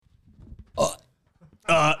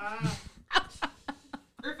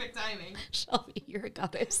Shelby, you're a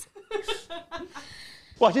goddess.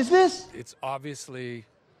 What is this? It's obviously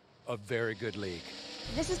a very good league.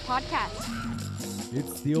 This is podcast.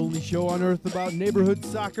 It's the only show on earth about neighborhood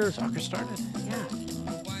soccer. Soccer started? Yeah.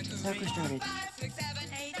 Soccer started.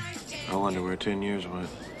 I wonder where 10 years went.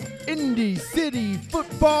 Indy City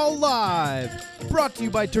Football Live. Brought to you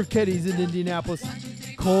by Turketti's in Indianapolis.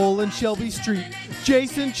 Cole and Shelby Street,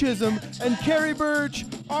 Jason Chisholm, and Carrie Birch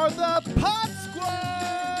are the Pod Squad!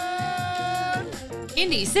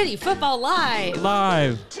 Indy City Football Live.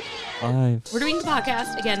 Live. We're doing the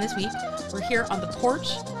podcast again this week. We're here on the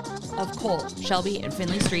porch of Cole, Shelby, and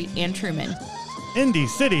Finley Street, and Truman. Indy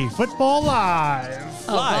City Football Live.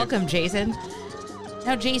 Oh, welcome, Jason.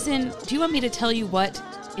 Now, Jason, do you want me to tell you what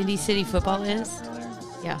Indy City Football is?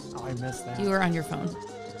 Yeah. Oh, I missed that. You were on your phone.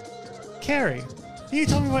 Carrie, can you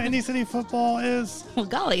tell me what Indy City Football is? Well,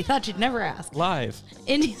 golly, thought you'd never ask. Live.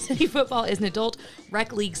 Indy City Football is an adult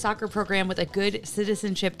rec league soccer program with a good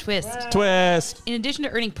citizenship twist. Twist. In addition to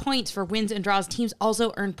earning points for wins and draws, teams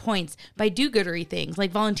also earn points by do-goodery things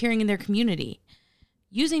like volunteering in their community,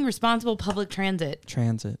 using responsible public transit,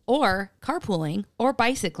 or carpooling, or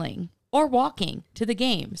bicycling, or walking to the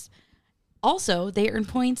games. Also, they earn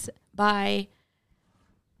points by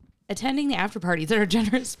attending the after parties that are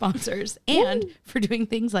generous sponsors and for doing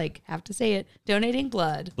things like, have to say it, donating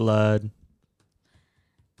blood. Was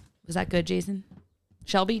that good, Jason?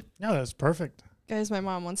 Shelby? No, that's perfect. Guys, my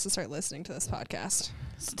mom wants to start listening to this podcast.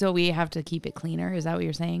 So we have to keep it cleaner? Is that what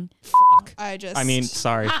you're saying? Fuck.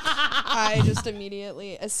 Sorry. I just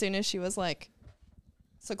immediately, as soon as she was like,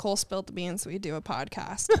 so Cole spilled the beans, so we do a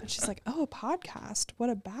podcast. And she's like, oh, a podcast? What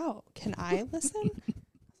about? Can I listen? I was like,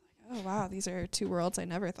 oh, wow, these are two worlds I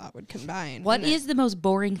never thought would combine. What is the most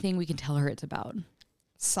boring thing we can tell her it's about?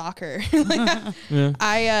 Soccer.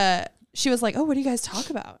 Yeah. She was like, oh, what do you guys talk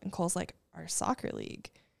about? And Cole's like, our soccer league.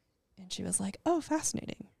 And she was like, oh,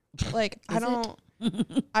 fascinating. Like,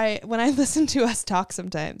 when I listen to us talk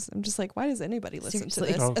sometimes, I'm just like, why does anybody listen to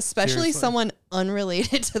this? Oh, Especially seriously. someone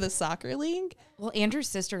unrelated to the soccer league. Well, Andrew's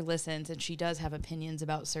sister listens, and she does have opinions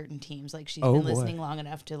about certain teams. Like, she's Oh, been boy. listening long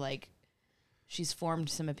enough to, like, she's formed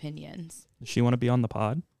some opinions. Does she want to be on the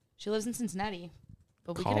pod? She lives in Cincinnati,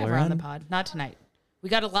 but we Call could have her her on the in? pod. Not tonight. We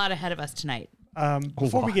got a lot ahead of us tonight.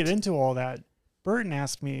 Before we What? get into all that, Burton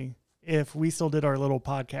asked me if we still did our little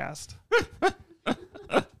podcast.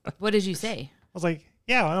 What did you say? I was like,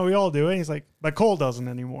 yeah, I know we all do it. He's like, but Cole doesn't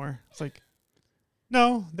anymore. It's like,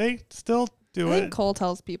 no, they still do I it. think Cole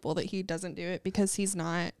tells people that he doesn't do it because he's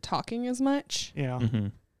not talking as much. Yeah. Mm-hmm.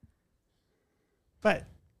 But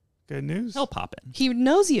good news. He'll pop in. He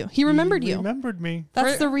knows you. He remembered He you. remembered me.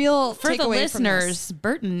 That's the real For the takeaway from this, listeners,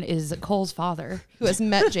 Burton is Cole's father who has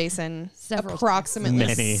met Jason Several approximately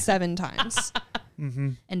Many. 7 times. Mm-hmm.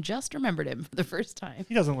 and just remembered him for the first time.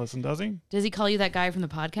 He doesn't listen, does he? Does he call you that guy from the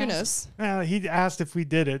podcast? Who knows? He asked if we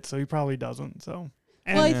did it, so he probably doesn't. So,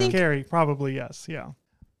 and Well, I think- Carrie probably yes. Yeah.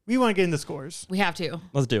 We want to get into scores. We have to.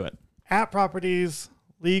 Let's do it. At Properties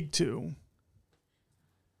League 2.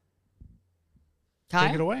 Kai?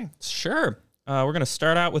 Take it away. Sure. We're going to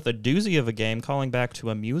start out with a doozy of a game, calling back to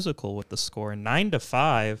a musical with the score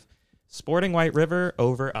 9-5. Sporting White River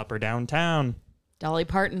over Upper Downtown. Dolly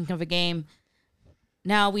Parton of a game.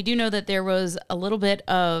 Now, we do know that there was a little bit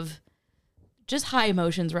of just high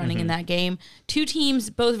emotions running in that game. Two teams,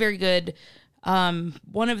 both very good.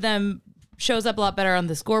 One of them shows up a lot better on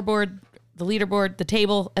the scoreboard, the leaderboard, the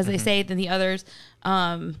table, as they say, than the others.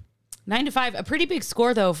 9-5, a pretty big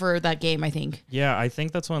score, though, for that game, I think. Yeah, I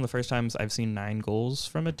think that's one of the first times I've seen 9 goals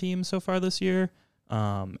from a team so far this year.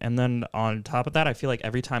 And then on top of that, I feel like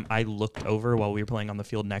every time I looked over while we were playing on the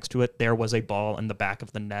field next to it, there was a ball in the back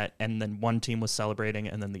of the net, and then one team was celebrating,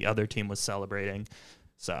 and then the other team was celebrating.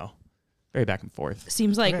 So, very back and forth.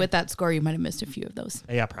 Seems like Okay. with that score, you might have missed a few of those.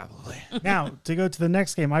 Yeah, probably. Now, to go to the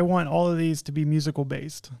next game, I want all of these to be musical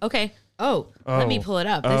based. Okay. Let me pull it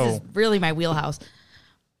up. This is really my wheelhouse.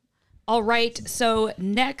 All right. So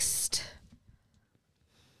next.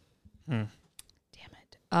 Damn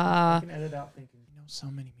it. I can edit out thinking. I know so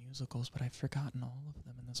many musicals, but I've forgotten all of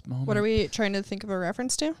them in this moment. What are we trying to think of a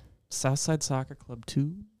reference to? Southside Soccer Club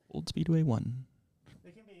 2, Old Speedway 1.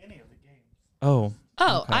 They can be any of the games. Oh.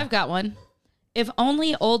 Okay. I've got one. If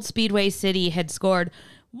only Old Speedway City had scored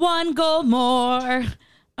one goal more,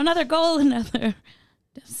 another goal, another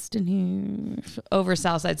destiny over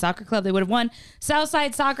Southside Soccer Club, they would have won.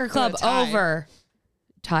 Southside Soccer Club tie. over.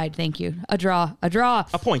 Tied, thank you. A draw. A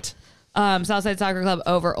point. Southside Soccer Club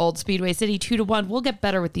over Old Speedway City 2-1. We'll get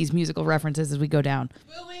better with these musical references as we go down.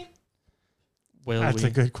 Will we? That's a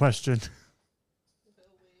good question.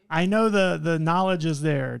 I know the knowledge is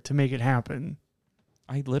there to make it happen.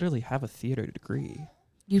 I literally have a theater degree.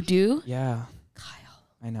 You do? Yeah. Kyle.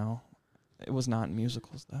 I know. It was not in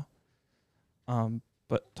musicals, though.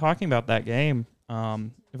 But talking about that game,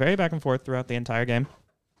 very back and forth throughout the entire game.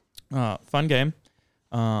 Fun game.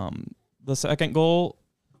 The second goal,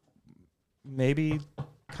 maybe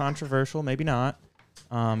controversial, maybe not,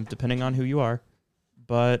 depending on who you are.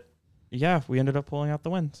 But, yeah, we ended up pulling out the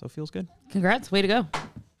win, so it feels good. Congrats. Way to go.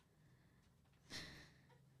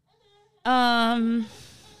 Isn't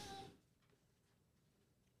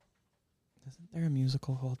there a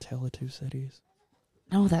musical called Tale of Two Cities?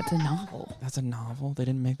 No, that's a novel. That's a novel? They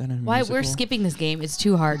didn't make that in a Why? musical? We're skipping this game. It's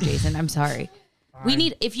too hard, Jason. I'm sorry. We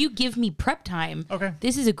need, if you give me prep time, Okay.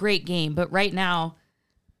 this is a great game, but right now,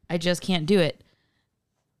 I just can't do it.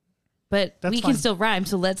 But That's we fine. can still rhyme,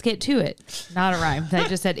 so let's get to it. Not a rhyme. I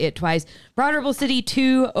just said it twice. Broad Ripple City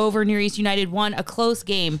 2 over Near East United 1. A close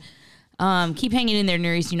game. Keep hanging in there,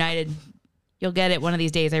 Near East United. You'll get it one of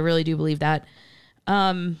these days. I really do believe that.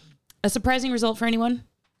 A surprising result for anyone?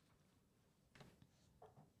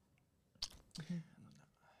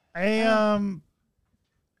 And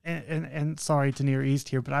sorry to Near East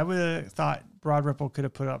here, but I would have thought Broad Ripple could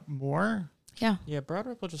have put up more. Yeah. Yeah, Broad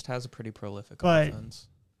Ripple just has a pretty prolific But offense.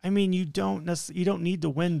 I mean, you don't need to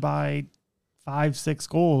win by 5-6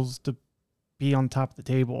 goals to be on top of the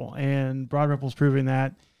table. And Broad Ripple's proving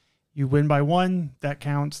that you win by 1, that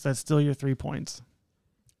counts. That's still your 3 points.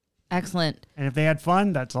 Excellent. And if they had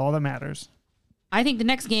fun, that's all that matters. I think the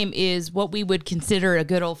next game is what we would consider a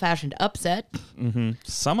good old-fashioned upset. Mm-hmm.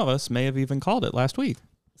 Some of us may have even called it last week.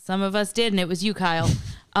 Some of us did, and it was you, Kyle.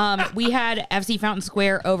 We had FC Fountain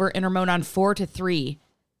Square over Intermonon 4-3.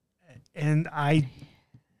 And I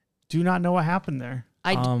do not know what happened there.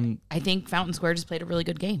 I think Fountain Square just played a really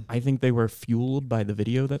good game. I think they were fueled by the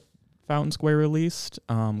video that Fountain Square released,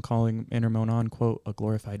 calling Intermonon, quote, a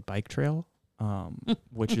glorified bike trail,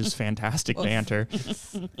 which is fantastic banter.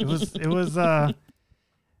 It was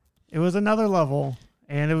another level,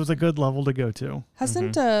 and it was a good level to go to.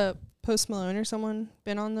 Hasn't Post Malone or someone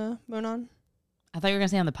been on the Monon? I thought you were going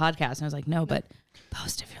to say on the podcast, and I was like, no, but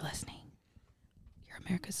Post, if you're listening, you're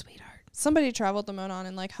America's sweetheart. Somebody traveled to Monon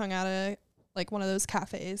and like hung out at like one of those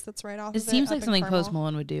cafes that's right off. It of seems up like in something Carmel. Post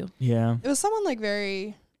Malone would do. Yeah. It was someone like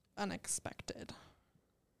very unexpected.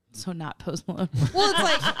 So not Post Malone. Well, it's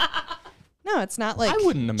like no, it's not like I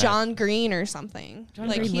wouldn't imagine. John Green or something. John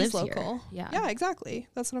like Green he's lives here. local. Yeah. Yeah, exactly.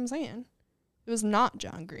 That's what I'm saying. It was not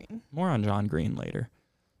John Green. More on John Green later.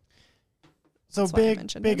 So That's why I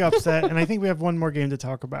mentioned big him. upset, and I think we have one more game to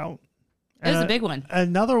talk about. It was a big one.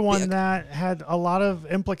 Another one that had a lot of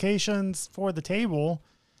implications for the table,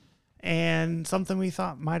 and something we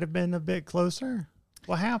thought might have been a bit closer.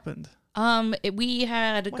 What happened? We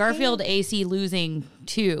had Garfield AC losing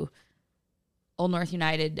to Old North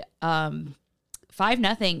United 5-0,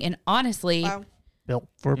 and honestly, Wow. Built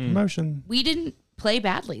for promotion. we didn't play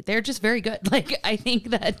badly. They're just very good. Like I think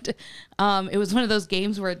that it was one of those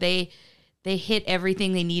games where they hit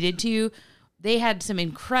everything they needed to. They had some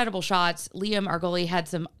incredible shots. Liam, our goalie, had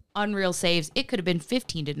some unreal saves. It could have been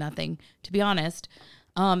 15-0, to be honest.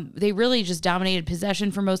 They really just dominated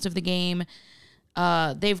possession for most of the game.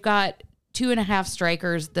 They've got 2.5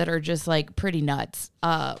 strikers that are just like pretty nuts.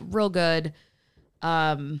 Real good.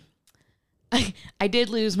 I did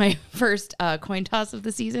lose my first coin toss of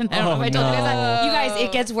the season. I don't know if I told you guys that. You guys,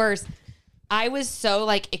 it gets worse. I was so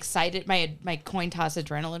like excited. My coin toss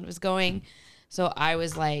adrenaline was going. So I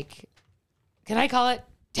was like, can I call it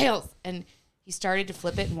tails? And he started to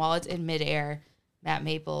flip it, and while it's in midair, Matt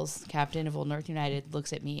Maples, captain of Old North United,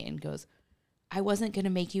 looks at me and goes, I wasn't going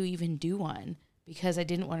to make you even do one because I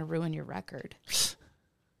didn't want to ruin your record.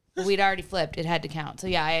 But we'd already flipped. It had to count. So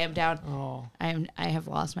yeah, I am down. Oh, I have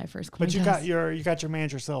lost my first coin but you toss. got your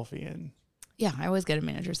manager selfie in. Yeah, I always get a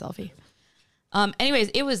manager selfie.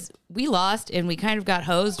 Anyways, we lost and we kind of got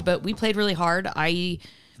hosed, but we played really hard.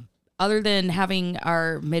 Other than having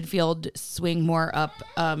our midfield swing more up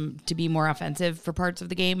to be more offensive for parts of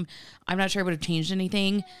the game, I'm not sure it would have changed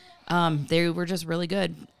anything. They were just really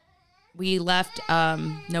good. We left.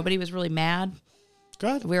 Nobody was really mad.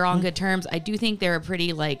 Good. We were on good terms. I do think they're a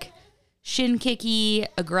pretty like shin kicky,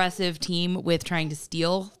 aggressive team with trying to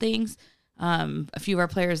steal things. A few of our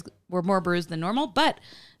players were more bruised than normal, but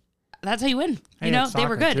that's how you win. Hey, You know, it's they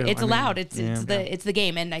were soccer, good. too. It's I mean, allowed. It's yeah. it's the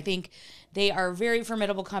game, and I think they are very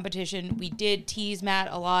formidable competition. We did tease Matt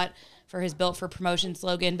a lot for his Built for Promotion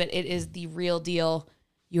slogan, but it is the real deal.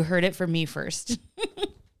 You heard it from me first.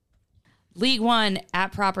 League One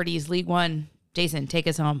at Properties. League One. Jason, take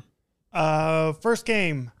us home. First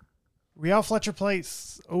game, Real Fletcher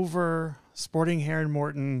Place over Sporting Heron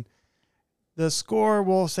Morton. The score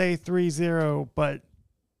will say 3-0, but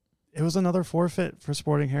it was another forfeit for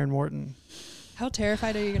Sporting Heron Morton. How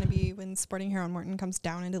terrified are you going to be when Sporting Heron Morton comes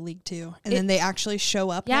down into League Two and then they actually show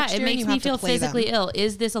up? Yeah, next it year and makes you me have to feel play physically them? ill.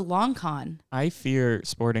 Is this a long con? I fear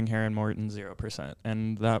Sporting Heron Morton 0%,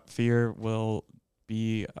 and that fear will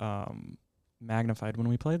be magnified when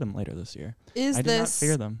we play them later this year. Is I do not this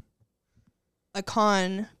fear them. a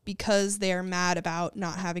con because they are mad about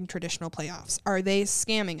not having traditional playoffs? Are they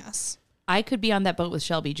scamming us? I could be on that boat with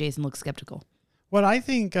Shelby. Jason looks skeptical. What I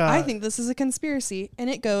think this is a conspiracy, and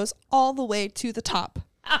it goes all the way to the top,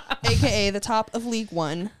 aka the top of League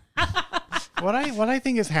One. what I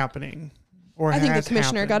think is happening, or I think the has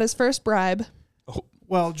commissioner happened- got his first bribe.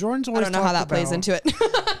 Well, Jordan's I always don't know how that talked plays about- into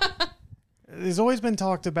it. There's always been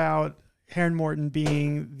talked about Heron Morton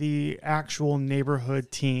being the actual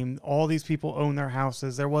neighborhood team. All these people own their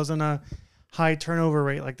houses. There wasn't a high turnover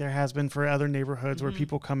rate like there has been for other neighborhoods where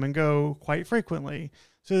people come and go quite frequently.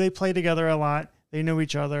 So they play together a lot. They know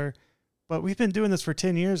each other. But we've been doing this for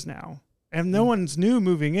 10 years now. And no one's new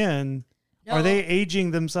moving in. No. Are they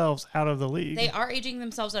aging themselves out of the league? They are aging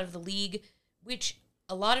themselves out of the league, which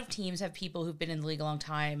a lot of teams have people who've been in the league a long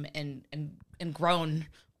time and grown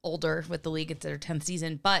older with the league. It's their 10th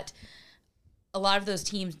season. But a lot of those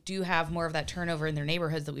teams do have more of that turnover in their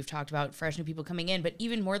neighborhoods that we've talked about, fresh new people coming in. But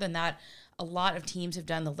even more than that, a lot of teams have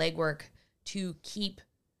done the legwork to keep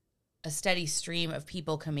a steady stream of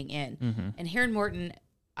people coming in. Mm-hmm. And Heron Morton,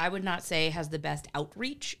 I would not say has the best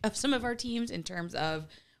outreach of some of our teams in terms of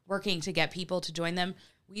working to get people to join them.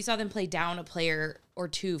 We saw them play down a player or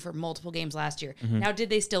two for multiple games last year. Mm-hmm. Now, did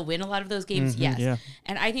they still win a lot of those games? Yes. yeah.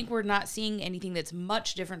 And I think we're not seeing anything that's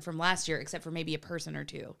much different from last year, except for maybe a person or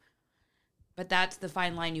two. But that's the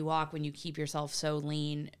fine line you walk when you keep yourself so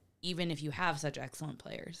lean, even if you have such excellent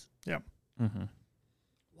players. Yeah. Mm-hmm.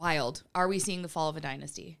 Wild. Are we seeing the fall of a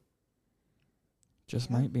dynasty? Just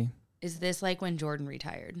might be. Is this like when Jordan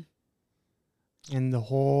retired? And the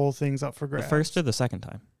whole thing's up for The grabs. first or the second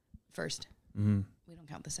time? First. Mm-hmm. We don't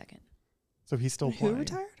count the second. So he's still Who playing.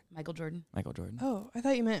 retired? Michael Jordan. Michael Jordan. Oh, I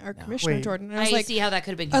thought you meant our No. commissioner Wait. Jordan. And I I was like, see how that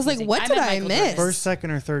could have been I was like, confusing. what meant did I Michael Jordan. miss? First,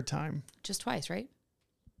 second, or third time. Just twice, right?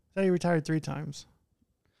 I thought he retired 3 times.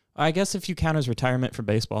 I guess if you count as retirement for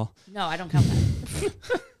baseball. No, I don't count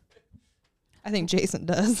that. I think Jason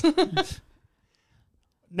does.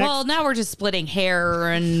 Well, now we're just splitting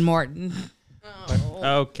Heron Morton.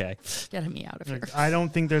 Okay. Getting me out of here. Look, I don't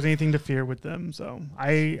think there's anything to fear with them. So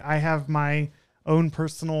I have my own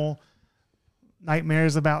personal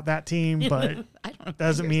nightmares about that team, but I don't know.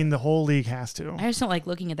 doesn't mean the whole league has to. I just don't like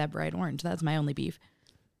looking at that bright orange. That's my only beef.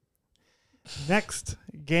 Next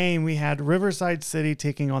game, we had Riverside City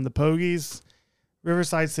taking on the Pogies.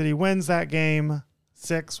 Riverside City wins that game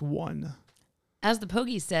 6-1. As the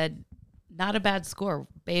Pogies said, not a bad score.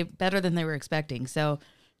 Better than they were expecting. So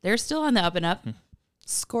they're still on the up and up.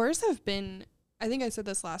 Scores have been, I think I said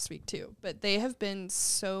this last week too, but they have been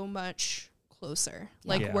so much closer.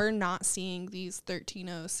 Like Yeah. we're not seeing these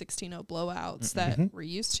 13-0, 16-0 blowouts that we're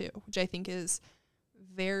used to, which I think is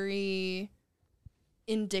very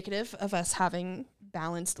indicative of us having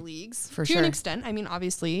balanced leagues. For to sure. an extent. I mean,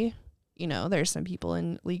 obviously, you know, there's some people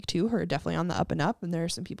in League 2 who are definitely on the up and up, and there are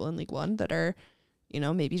some people in League 1 that are, you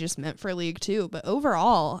know, maybe just meant for League 2. But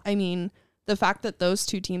overall, I mean, the fact that those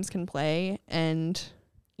two teams can play and,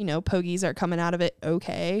 you know, Pogies are coming out of it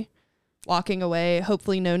okay, walking away,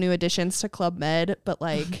 hopefully no new additions to Club Med, but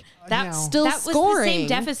like That still that was scoring. the same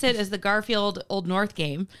deficit as the Garfield Old North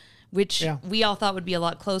game, which Yeah. we all thought would be a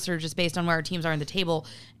lot closer just based on where our teams are in the table.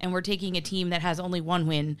 And we're taking a team that has only one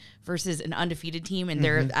win versus an undefeated team, and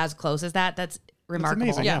they're as close as that. That's remarkable.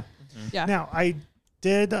 amazing. Yeah. Yeah. Now, I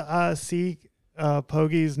did see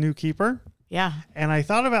Pogies' new keeper, Yeah. and I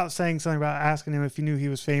thought about saying something about asking him if he knew he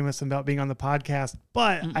was famous and about being on the podcast,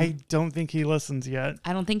 but I don't think he listens yet.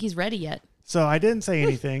 I don't think he's ready yet. So I didn't say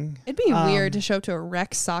anything. It'd be weird to show up to a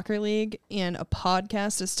rec soccer league and a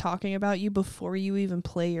podcast is talking about you before you even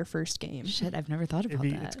play your first game. Shit, I've never thought about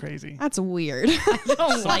that. It's crazy. That's weird. I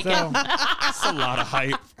don't like it. That's a lot of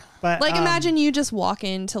hype. But Like, imagine you just walk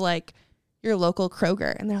into like your local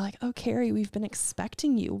Kroger and they're like, "Oh, Carrie, we've been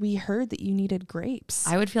expecting you. We heard that you needed grapes."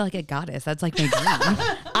 I would feel like a goddess. That's like my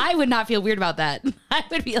dream. I would not feel weird about that. I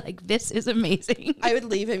would be like, this is amazing. I would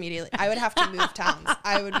leave immediately. I would have to move towns.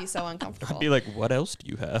 I would be so uncomfortable. I'd be like, what else do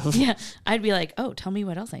you have? Yeah. I'd be like, oh, tell me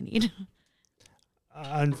what else I need.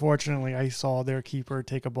 unfortunately, I saw their keeper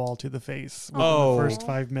take a ball to the face within Oh. the first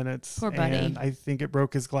 5 minutes. Poor buddy. And I think it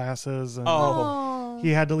broke his glasses and Oh. he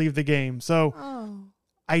had to leave the game. So Oh.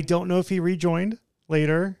 I don't know if he rejoined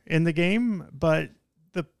later in the game, but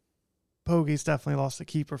the Pogies definitely lost the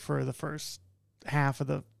keeper for the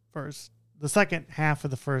second half of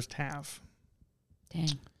the first half.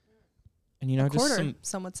 Dang. And, you know, just quarter,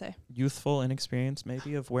 some would say. Youthful inexperience,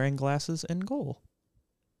 maybe, of wearing glasses in goal.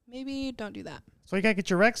 Maybe don't do that. So you got to get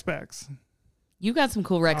your rec specs. You got some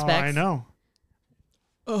cool rec specs. I know.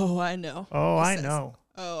 Oh, I know. Oh, I know.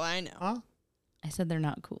 Oh, I know. Huh? I said they're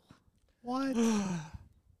not cool. What?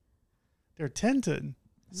 They're tinted.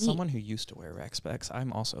 Someone who used to wear rec specs,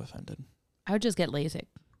 I'm also offended. I would just get LASIK.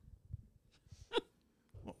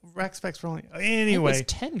 Rec specs for only... Anyway. It was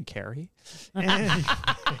 10, Carrie.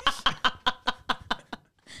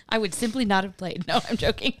 I would simply not have played. No, I'm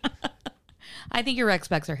joking. I think your rec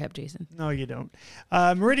specs are hip, Jason. No, you don't.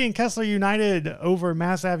 Meridian Kessler United over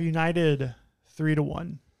Mass Ave United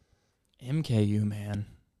 3-1. MKU, man.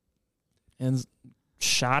 And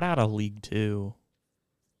shot out of League 2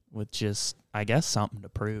 with just, I guess, something to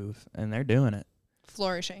prove. And they're doing it.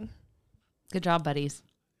 Flourishing. Good job, buddies.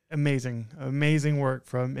 Amazing work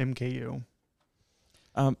from MKU.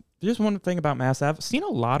 Just one thing about Mass Ave. I've seen a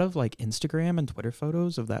lot of like Instagram and Twitter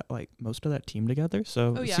photos of that, like most of that team together.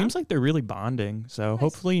 So it seems like they're really bonding. So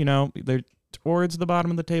hopefully, you know, they're towards the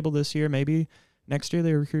bottom of the table this year. Maybe next year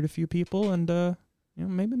they recruit a few people and, you know,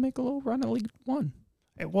 maybe make a little run at League 1.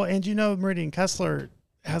 Well, and you know, Meridian Kessler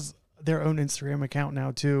has their own Instagram account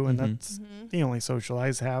now too. And that's the only social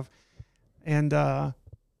I have. And,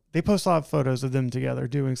 they post a lot of photos of them together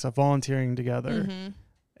doing stuff, volunteering together.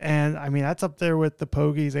 And, I mean, that's up there with the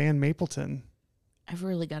Pogies and Mapleton. I've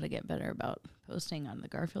really got to get better about posting on the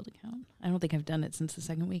Garfield account. I don't think I've done it since the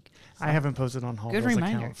second week. So. I haven't posted on Hallville's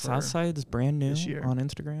account. Southside is brand new on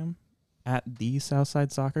Instagram at the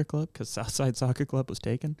Southside Soccer Club because Southside Soccer Club was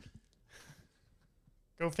taken.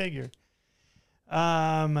 Go figure.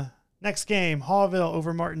 Next game, Hallville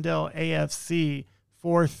over Martindale AFC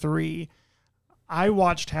 4-3. I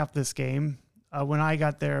watched half this game. When I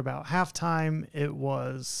got there about halftime, it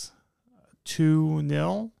was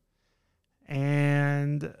 2-0.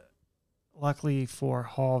 And luckily for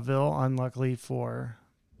Hallville, unluckily for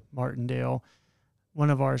Martindale, one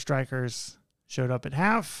of our strikers showed up at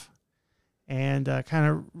half and kind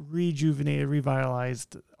of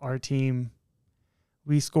revitalized our team.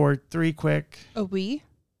 We scored 3 quick. Oh, we?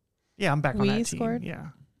 Yeah, I'm back on that team. Scored? Yeah.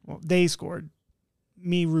 Well, they scored.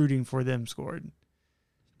 Me rooting for them scored.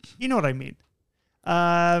 You know what I mean.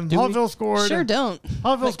 Hallville scored. Sure don't.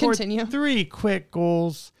 Hallville scored 3 quick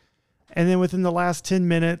goals. And then within the last 10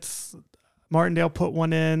 minutes, Martindale put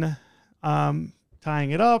one in, tying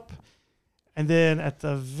it up. And then at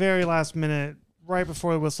the very last minute, right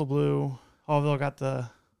before the whistle blew, Hallville got the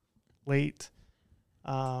late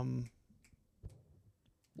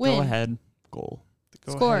go-ahead goal.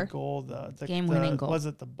 The go-ahead goal. The game-winning goal. Was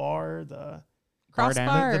it the bar? The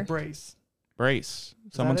crossbar? The brace. Brace.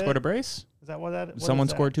 Someone scored a brace? Is that what that is? Someone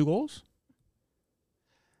scored 2 goals?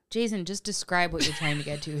 Jason, just describe what you're trying to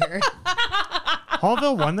get to here.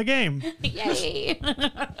 Hallville won the game. Yay.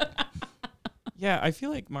 Yeah, I feel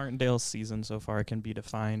like Martindale's season so far can be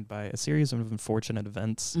defined by a series of unfortunate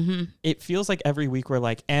events. It feels like every week we're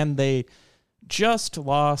like, and they just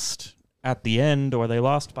lost at the end, or they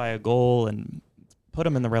lost by a goal and put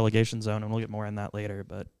them in the relegation zone, and we'll get more on that later.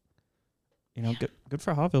 But, you know, good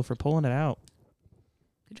for Hallville for pulling it out.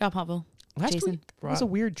 Good job, Hallville. Last Jason. week was a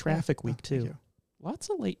weird traffic week, too. Lots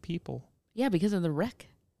of late people. Yeah, because of the wreck.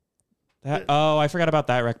 I forgot about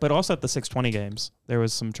that wreck. But also at the 620 games, there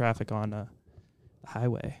was some traffic on the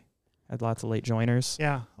highway. Had lots of late joiners.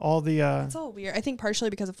 Yeah, all the... It's all weird. I think partially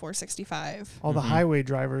because of 465. All the highway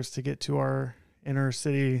drivers to get to our inner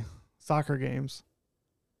city soccer games.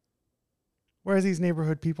 Where are these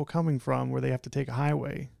neighborhood people coming from where they have to take a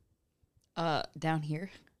highway? Down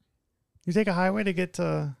here. You take a highway to get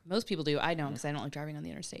to... Most people do. I don't because I don't like driving on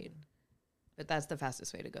the interstate. But that's the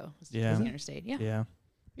fastest way to go. Yeah. The interstate. Yeah. Yeah.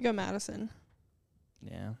 You go Madison.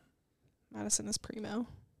 Yeah. Madison is primo.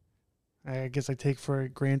 I guess I take for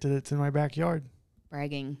granted it's in my backyard.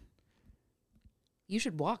 Bragging. You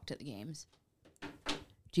should walk to the games.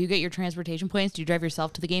 Do you get your transportation points? Do you drive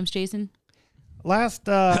yourself to the games, Jason? Last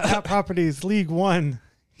at Properties League 1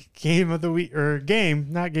 game of the week, or game,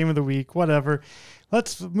 not game of the week, whatever.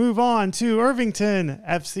 Let's move on to Irvington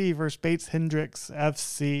FC versus Bates Hendricks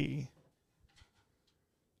FC.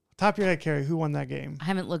 Top of your head, Carrie, who won that game? I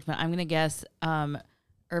haven't looked, but I'm going to guess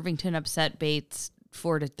Irvington upset Bates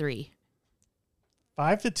 4-3.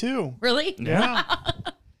 5-2. Really? Yeah.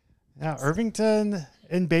 Yeah, Irvington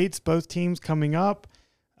and Bates, both teams coming up.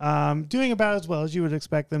 Doing about as well as you would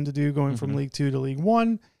expect them to do, going from League 2 to League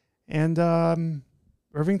 1. And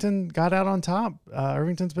Irvington got out on top.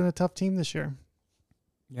 Irvington's been a tough team this year.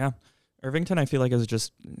 Yeah. Irvington, I feel like, is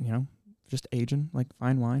just, just aging like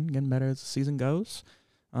fine wine, getting better as the season goes.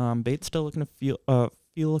 Bates still looking to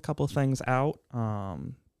feel a couple of things out.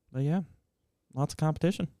 But yeah, Lots of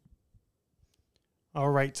competition. All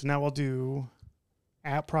right, so now we'll do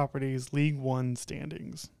App Properties League One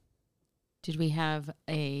standings. Did we have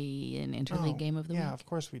an interleague game of the week? Yeah, of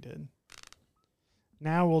course we did.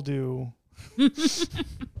 Now we'll do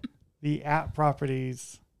the App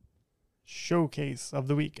Properties Showcase of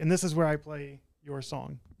the week. And this is where I play your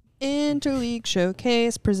song. Interleague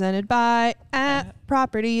Showcase presented by App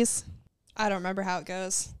Properties. I don't remember how it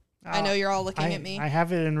goes. I know you're all looking at me. I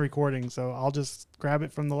have it in recording, so I'll just grab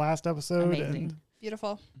it from the last episode and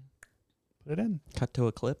Beautiful. put it in. Cut to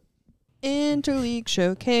a clip. Interleague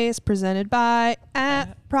Showcase presented by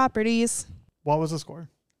App Properties. What was the score?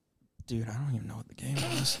 Dude, I don't even know what the game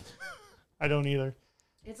was. I don't either.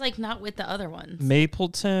 It's like not with the other ones.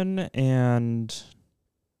 Mapleton and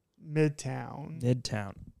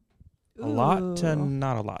Midtown. A lot to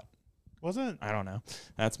not a lot. Was it? I don't know.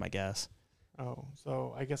 That's my guess. Oh,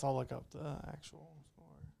 so I guess I'll look up the actual score.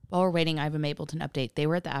 While we're waiting, I have a Mapleton update. They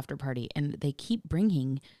were at the after party, and they keep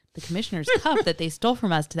bringing the commissioner's cup that they stole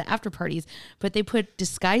from us to the after parties, but they put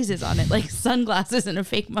disguises on it, like sunglasses and a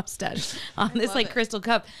fake mustache on this like crystal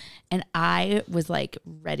cup. And I was like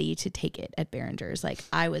ready to take it at Behringer's. Like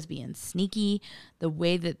I was being sneaky. The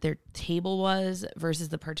way that their table was versus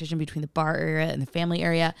the partition between the bar area and the family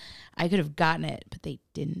area, I could have gotten it, but they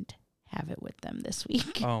didn't have it with them this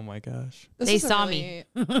week. Oh my gosh. They saw me.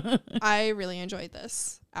 I really enjoyed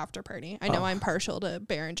this after party. I know I'm partial to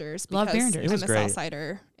Behringer's Love because Behringer's. It was I'm great. a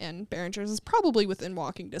Southsider, and Behringer's is probably within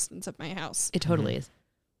walking distance of my house. It totally is.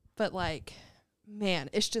 But like, man,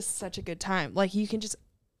 it's just such a good time. Like you can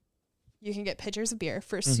get pitchers of beer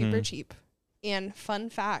for super cheap. And fun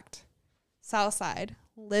fact, Southside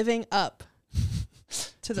living up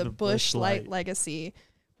to the Busch Light legacy.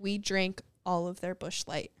 We drank all of their Busch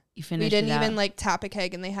Light. You finished We didn't it out. even like tap a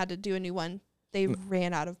keg, and they had to do a new one. They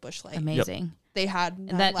ran out of Busch Light. Amazing. They had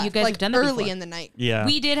none that left, you guys like have done that early before. in the night. Yeah.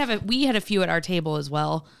 We had a few at our table as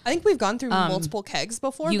well. I think we've gone through multiple kegs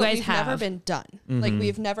before, you but guys we've never have. been done. Like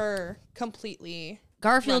we've never completely.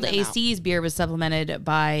 Garfield run them out. AC's beer was supplemented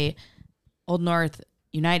by Old North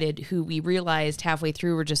United, who we realized halfway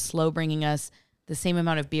through were just slow bringing us the same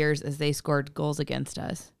amount of beers as they scored goals against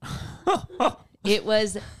us. It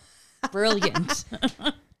was brilliant.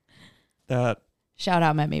 Shout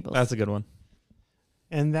out Matt Maples. That's a good one.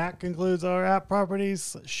 And that concludes our App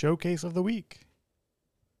Properties Showcase of the week.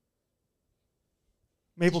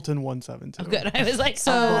 Mapleton 1-7-2. Oh, good. I was like,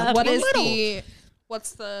 So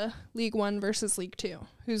what's the League One versus League Two?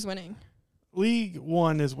 Who's winning? League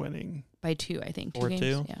One is winning by 2, I think. 4-2.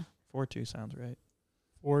 Games? Yeah. 4-2 sounds right.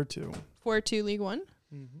 4-2. 4-2 League One.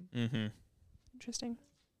 Mm-hmm. Interesting.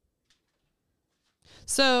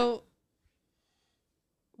 So,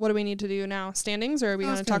 what do we need to do now? Standings, or are we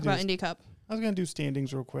going to talk about Indy Cup? I was going to do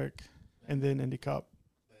standings real quick, and then Indy Cup.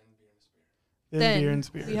 Then Beer and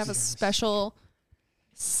Spears. we have a special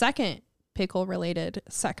second pickle-related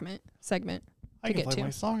segment. I to can get play to. my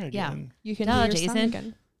song again. You can Duh, do your song Jason.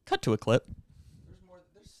 again. Cut to a clip.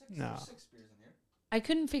 No. I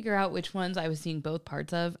couldn't figure out which ones I was seeing both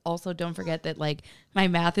parts of. Also, don't forget that like my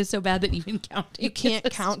math is so bad that even counting You can't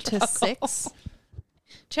is a count to struggle. 6.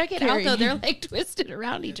 Check it Carrie. out though; they're like twisted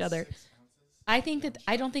around each other. I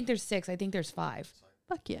don't think there's 6. I think there's 5.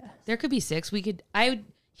 Fuck yeah. There could be 6.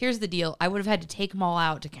 Here's the deal. I would have had to take them all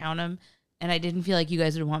out to count them, and I didn't feel like you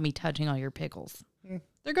guys would want me touching all your pickles.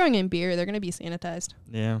 They're going in beer. They're going to be sanitized.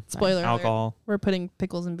 Yeah. Spoiler alert. Alcohol. We're putting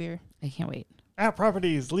pickles in beer. I can't wait. App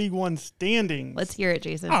Properties League One standings. Let's hear it,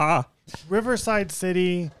 Jason. Riverside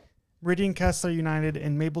City, Meridian Kessler United,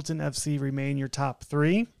 and Mapleton FC remain your top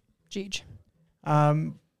 3. Jeej.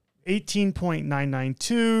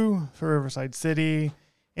 18.992 for Riverside City.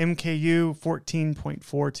 MKU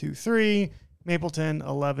 14.423. Mapleton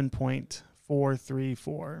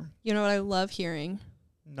 11.434. You know what I love hearing?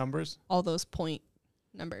 Numbers. All those point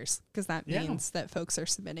numbers, because that Yeah. means that folks are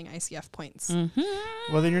submitting ICF points.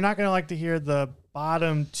 Well, then you're not going to like to hear the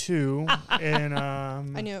bottom 2 in I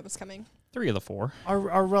knew it was coming. 3 of the 4.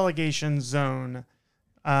 our relegation zone.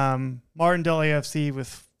 Martindale AFC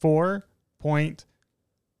with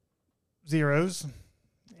 4.0s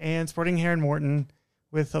and Sporting Heron Morton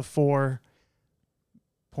with a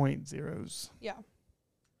 4.0s. Yeah.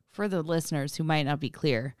 For the listeners who might not be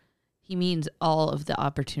clear, he means all of the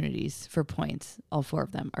opportunities for points. All 4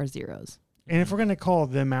 of them are zeros. And if we're going to call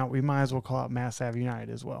them out, we might as well call out Mass Ave United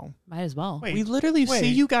as well. Might as well. Wait, We literally see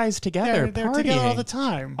you guys together. They're together all partying. the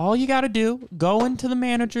time. All you got to do, go into the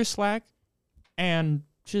manager Slack and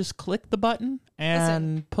just click the button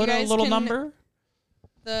and Listen, put you a guys little can- number.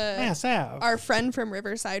 Mass-Ave. Our friend from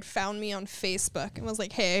Riverside found me on Facebook and was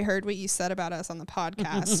like, "Hey, I heard what you said about us on the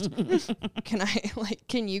podcast.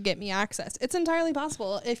 Can you get me access?" It's entirely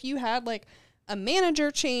possible. If you had like a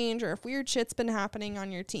manager change or if weird shit's been happening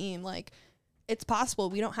on your team, like it's possible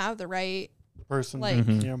we don't have the right person. Like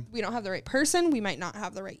we don't have the right person. We might not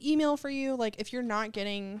have the right email for you. Like if you're not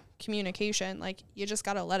getting communication, like you just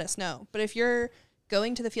got to let us know. But if you're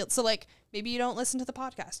going to the field, so like maybe you don't listen to the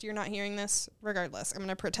podcast, you're not hearing this regardless. I'm going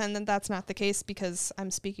to pretend that that's not the case because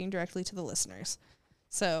I'm speaking directly to the listeners.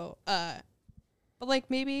 So, but like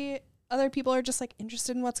maybe other people are just like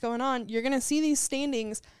interested in what's going on. You're going to see these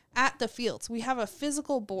standings at the fields. We have a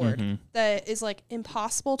physical board that is like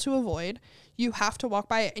impossible to avoid. You have to walk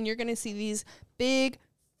by it and you're going to see these big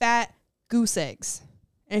fat goose eggs.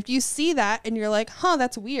 And if you see that and you're like, huh,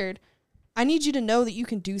 that's weird, I need you to know that you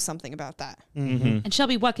can do something about that. And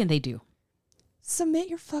Shelby, what can they do? Submit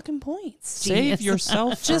your fucking points. Save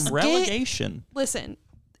yourself from relegation. Listen,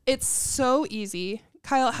 it's so easy.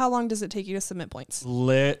 Kyle, how long does it take you to submit points?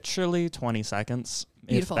 Literally 20 seconds.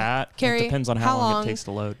 Beautiful. If that. Carrie, it depends on how long it takes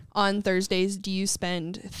to load. On Thursdays, do you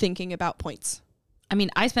spend thinking about points? I mean,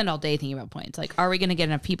 I spend all day thinking about points. Like, are we going to get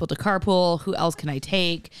enough people to carpool? Who else can I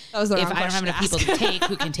take? That was the if wrong I don't have enough people to take,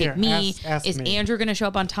 who can take Here, me? ask Is me. Andrew going to show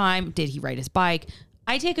up on time? Did he ride his bike?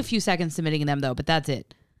 I take a few seconds submitting them, though, but that's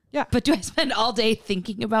it. Yeah. But do I spend all day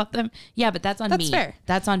thinking about them? Yeah, but that's on me. That's fair.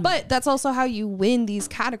 That's on me. But that's also how you win these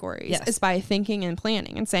categories Yes. is by thinking and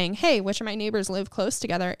planning and saying, hey, which of my neighbors live close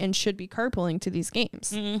together and should be carpooling to these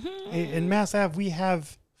games? In Mass Ave, we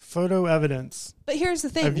have photo evidence. But here's the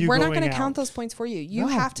Of thing. you We're not going going to out. count those points for you. You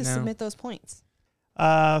have to submit those points.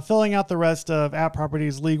 Filling out the rest of App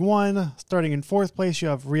Properties League One, starting in 4th place, you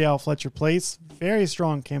have Real Fletcher Place. Very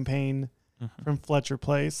strong campaign from Fletcher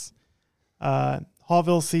Place.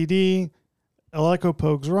 Hallville CD, Eleco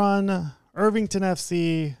Pogues Run, Irvington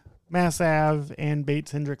FC, Mass Ave, and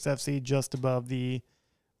Bates Hendricks FC just above the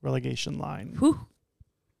relegation line. Whew.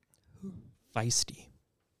 Feisty.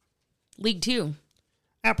 League 2.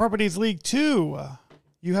 App Properties League 2,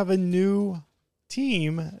 you have a new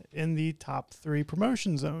team in the top 3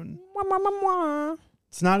 promotion zone.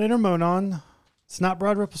 It's not Intermonon. It's not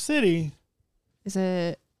Broad Ripple City. Is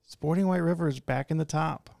it? Sporting White River is back in the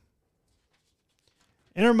top.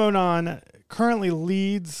 Intermonon currently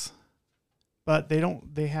leads, but they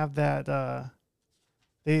have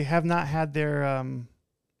not had their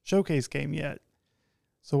showcase game yet.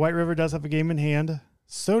 So White River does have a game in hand.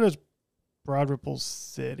 So does Broad Ripple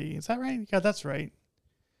City. Is that right? Yeah, that's right.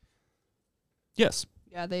 Yes.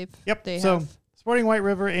 Yeah, they've. Yep. They So have. Sporting White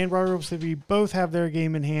River and Broad Ripple City both have their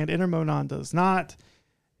game in hand. Intermonon does not.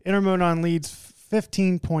 Intermonon leads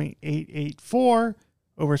 15.884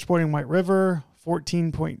 over Sporting White River,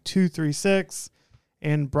 14.236,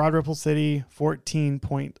 and Broad Ripple City,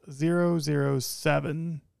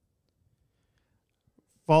 14.007.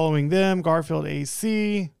 Following them, Garfield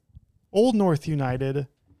AC, Old North United,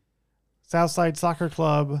 Southside Soccer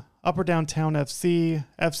Club, Upper Downtown FC,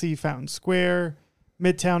 FC Fountain Square,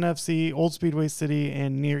 Midtown FC, Old Speedway City,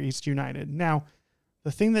 and Near East United. Now,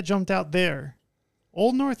 the thing that jumped out there,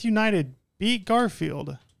 Old North United beat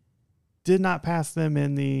Garfield, did not pass them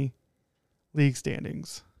in the league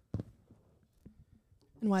standings.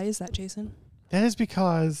 And why is that, Jason? That is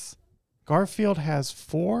because Garfield has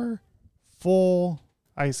 4 full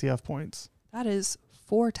ICF points. That is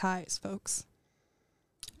 4 ties, folks.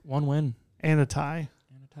 1 win. And a tie.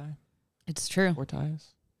 And a tie. It's true. 4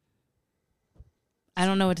 ties. I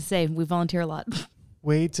don't know what to say. We volunteer a lot.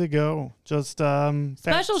 Way to go. Just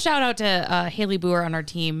Special shout out to Haley Boer on our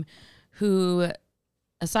team, who,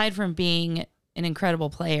 aside from being an incredible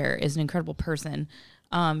player, is an incredible person.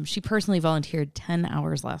 She personally volunteered 10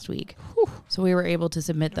 hours last week. So we were able to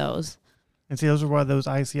submit those. And see, those are why those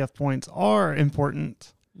ICF points are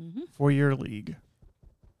important for your league.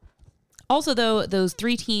 Also, though, those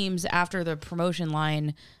 3 teams after the promotion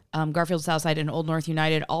line, Garfield, Southside, and Old North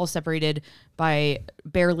United, all separated by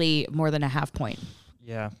barely more than a half point.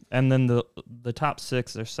 Yeah. And then the top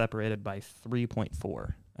 6 are separated by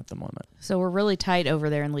 3.4 at the moment. So we're really tight over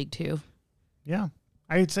there in League 2. Yeah.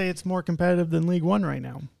 I'd say it's more competitive than League 1 right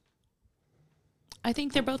now. I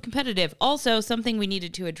think they're both competitive. Also, something we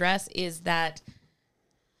needed to address is that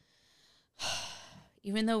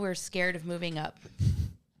even though we're scared of moving up,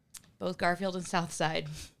 both Garfield and Southside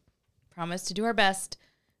promised to do our best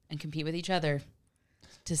and compete with each other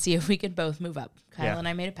to see if we could both move up. Kyle and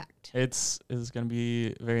I made a pact. It's going to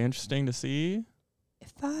be very interesting to see.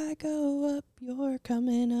 If I go up, you're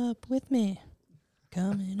coming up with me.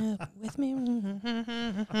 Coming up with me.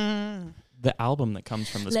 The album that comes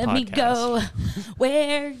from this Let podcast. me go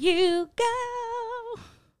where you go.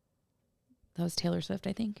 That was Taylor Swift,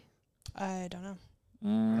 I think. I don't know.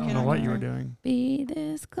 I don't know what you were doing. Be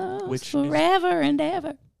this close Which forever and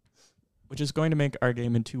ever. Which is going to make our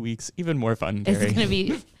game in 2 weeks even more fun, It's Gary. going to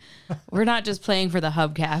be, we're not just playing for the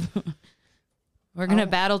hubcap. We're going to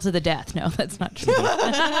battle to the death. No, that's not true.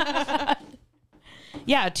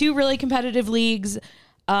 Yeah, 2 really competitive leagues.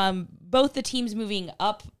 Both the teams moving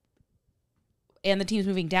up and the teams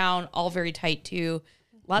moving down, all very tight too.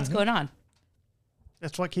 Lots going on.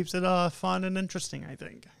 That's what keeps it fun and interesting, I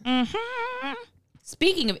think.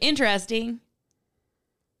 Speaking of interesting.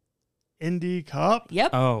 Indy Cup.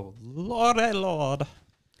 Yep. Oh, Lord.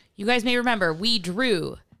 You guys may remember we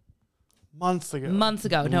drew Months ago.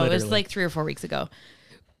 No, it was Literally. like 3 or 4 weeks ago.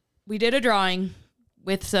 We did a drawing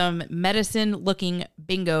with some medicine-looking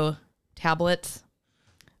bingo tablets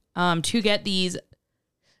to get these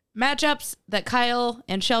matchups that Kyle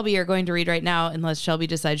and Shelby are going to read right now, unless Shelby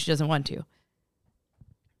decides she doesn't want to.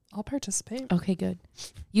 I'll participate. Okay, good.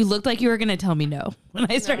 You looked like you were going to tell me no.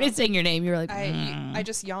 When I started saying your name, you were like, I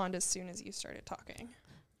just yawned as soon as you started talking.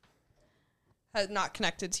 Not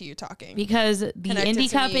connected to you talking. Because the Connected Indy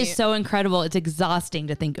to Cup me. is so incredible. It's exhausting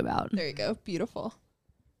to think about. There you go. Beautiful.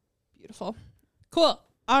 Beautiful. Cool.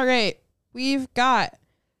 All right. We've got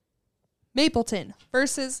Mapleton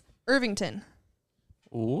versus Irvington.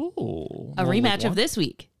 Ooh. A rematch of this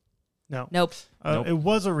week. No. Nope. Nope. It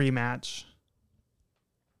was a rematch.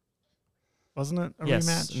 Wasn't it a Yes,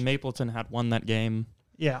 rematch? Mapleton had won that game.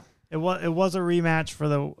 Yeah. It was a rematch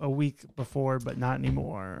for a week before, but not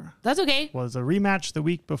anymore. That's okay. Was a rematch the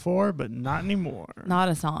week before, but not anymore. Not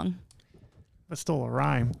a song. But still a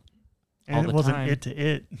rhyme. All And the it wasn't time. it to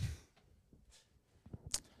it.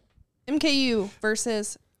 MKU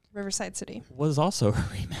versus Riverside City. Was also a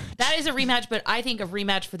rematch. That is a rematch, but I think of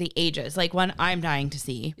rematch for the ages, like one I'm dying to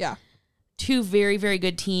see. Yeah. 2 very, very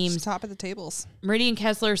good teams. Just top of the tables. Meridian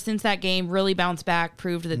Kessler, since that game, really bounced back,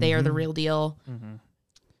 proved that they are the real deal.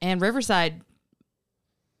 And Riverside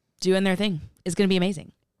doing their thing is going to be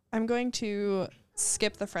amazing. I'm going to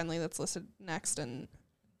skip the friendly that's listed next and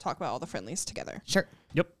talk about all the friendlies together. Sure.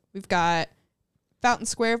 Yep. We've got Fountain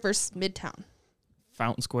Square versus Midtown.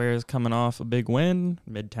 Fountain Square is coming off a big win.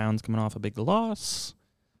 Midtown's coming off a big loss.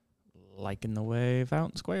 Liking the way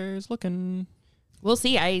Fountain Square is looking. We'll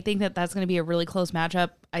see. I think that that's going to be a really close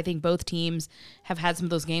matchup. I think both teams have had some of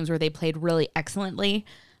those games where they played really excellently,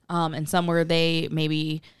 and some where they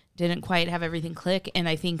maybe didn't quite have everything click. And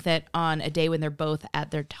I think that on a day when they're both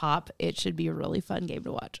at their top, it should be a really fun game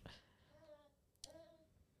to watch.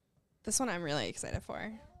 This one I'm really excited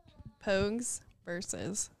for. Pogues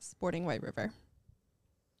versus Sporting White River.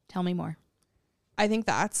 Tell me more. I think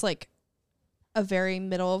that's like a very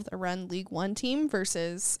middle of the run League One team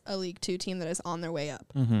versus a League Two team that is on their way up.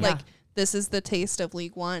 Like this is the taste of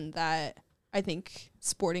League One that I think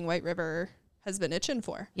Sporting White River has been itching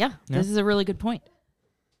for. Yeah, this is a really good point.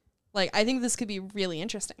 Like I think this could be really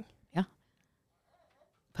interesting. Yeah.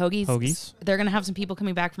 Pogies. They're going to have some people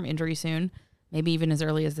coming back from injury soon. Maybe even as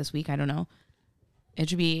early as this week. I don't know. It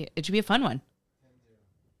should be a fun one.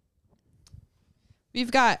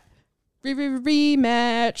 We've got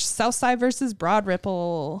rematch Southside versus Broad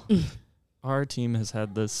Ripple. Our team has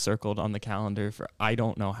had this circled on the calendar for I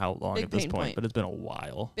don't know how long Big at this pain point, point. but it's been a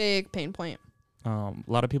while. Big pain point. A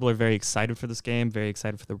lot of people are very excited for this game, very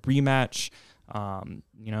excited for the rematch.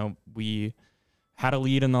 We had a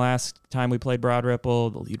lead in the last time we played Broad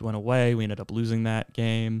Ripple. The lead went away. We ended up losing that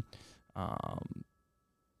game.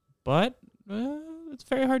 But it's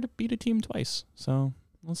very hard to beat a team twice. So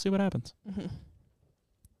we'll see what happens.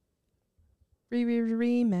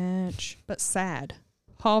 Rematch, but sad.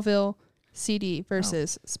 Hallville CD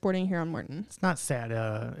versus Sporting Huron Morton. It's not sad.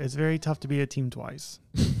 It's very tough to beat a team twice.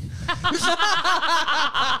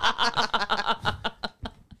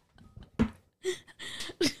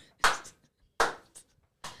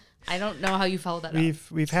 I don't know how you follow that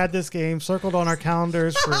up. We've had this game circled on our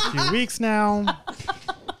calendars for a few weeks now.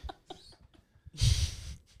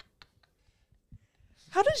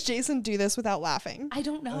 How does Jason do this without laughing? I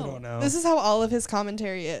don't know. This is how all of his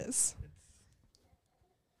commentary is.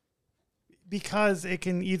 Because it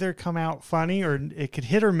can either come out funny or it could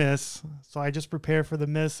hit or miss. So I just prepare for the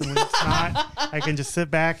miss, and when it's not, I can just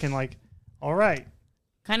sit back and all right.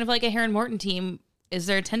 Kind of like a Heron Morton team, is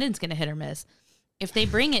their attendance going to hit or miss? If they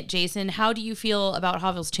bring it, Jason, how do you feel about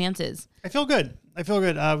Hallville's chances? I feel good.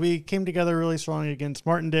 We came together really strongly against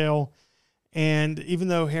Martindale. And even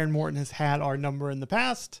though Heron Morton has had our number in the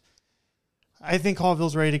past, I think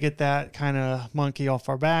Hallville's ready to get that kind of monkey off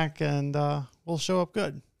our back, and we'll show up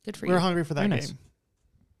good. Good for you. We're hungry for that Very game. nice.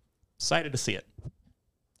 Excited to see it.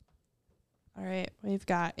 All right, we've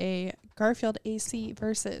got a Garfield AC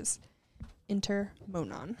versus Inter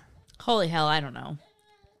Monon. Holy hell, I don't know.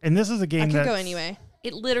 And this is a game that could go anyway.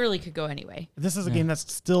 It literally could go anyway. This is a game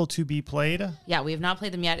that's still to be played. Yeah, we have not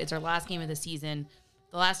played them yet. It's our last game of the season.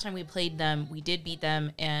 The last time we played them, we did beat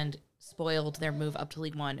them and spoiled their move up to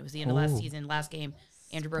League One. It was the end of last season. Last game,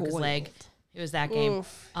 Andrew broke his leg. It was that game.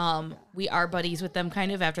 We are buddies with them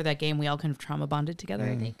kind of. After that game, we all kind of trauma bonded together,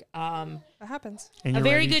 I think. That happens. And a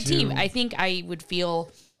very good team. I think I would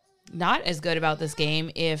feel not as good about this game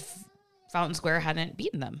if Fountain Square hadn't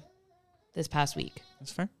beaten them this past week.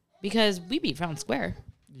 That's fair. Because we beat Fountain Square.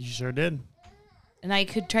 You sure did. And I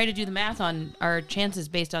could try to do the math on our chances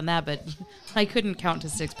based on that, but I couldn't count to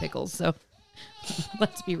 6 pickles. So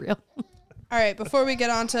let's be real. All right, before we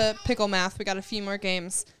get on to pickle math, we got a few more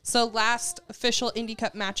games. So last official Indy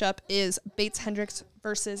Cup matchup is Bates Hendricks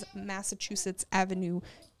versus Massachusetts Avenue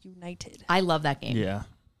United. I love that game. Yeah.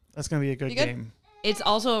 That's going to be a good game. It's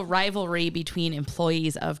also a rivalry between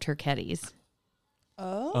employees of Turketti's.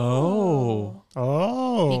 Oh.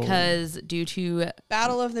 Because due to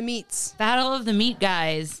Battle of the Meats. Battle of the Meat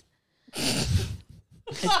guys,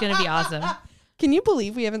 it's going to be awesome. Can you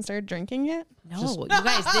believe we haven't started drinking yet? No, you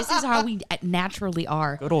guys, this is how we naturally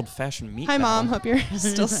are. Good old-fashioned meat. Hi, battle. Mom. Hope you're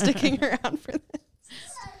still sticking around for this.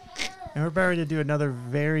 And we're about to do another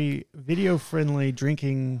very video-friendly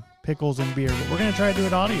drinking pickles and beer, but we're going to try to do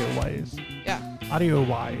it audio-wise. Yeah.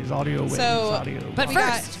 Audio-wise, audio wins, audio. But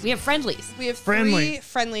first, we have friendlies. We have 3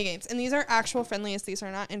 friendly games, and these are actual friendlies. These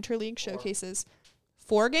are not interleague showcases.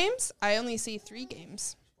 4 games? I only see 3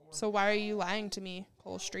 games. So why are you lying to me,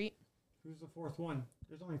 Cole Street? Who's the 4th one?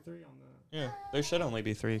 There's only 3 on the... Yeah, there should only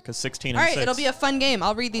be 3 because 16 and All right, 6. it'll be a fun game.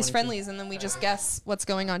 I'll read these friendlies, and then we just guess what's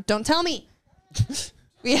going on. Don't tell me.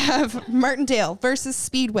 We have Martindale versus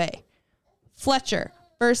Speedway. Fletcher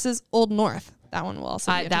versus Old North. That one will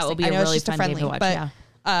also be that will be I a know really it's just fun game to watch,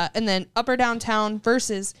 but, and then Upper Downtown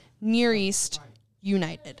versus Near East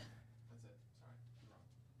United.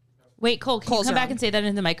 Wait, Cole, can Cole's you come back wrong. and say that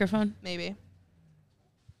into the microphone? Maybe.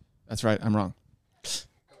 That's right. I'm wrong.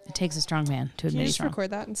 It takes a strong man to Can admit you he's just wrong.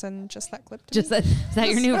 record that and send just that clip to Just me? that, is that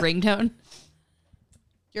your new ringtone?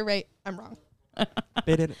 You're right. I'm wrong.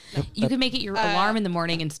 You can make it your alarm in the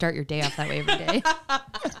morning and start your day off that way every day.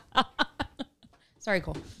 Sorry,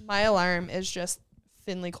 Cole. My alarm is just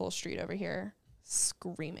Finley Cole Street over here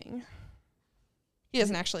screaming. He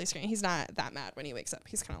doesn't actually scream. He's not that mad when he wakes up.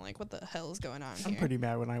 He's kind of like, what the hell is going on I'm here? pretty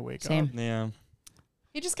mad when I wake Same. up. Yeah.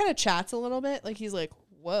 He just kind of chats a little bit. Like, he's like,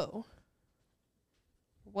 whoa.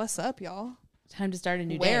 What's up, y'all? Time to start a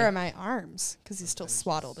new day. Where are my arms? Because he's still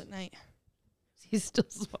swaddled at night. He's still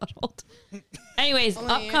swaddled. Anyways,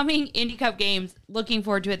 upcoming Indy Cup games. Looking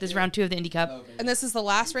forward to it. This is round 2 of the Indy Cup. And this is the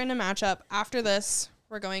last random matchup. After this,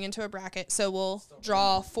 we're going into a bracket. So we'll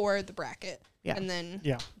draw for the bracket. Yeah. And then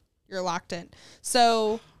Yeah. you're locked in.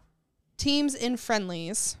 So teams in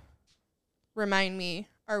friendlies, remind me,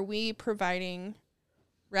 are we providing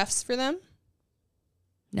refs for them?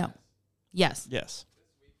 No. Yes. Yes.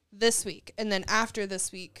 This week. And then after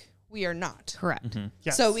this week, we are not. Correct.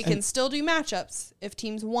 Yes. So we can still do matchups if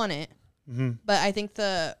teams want it. But I think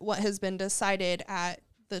what has been decided at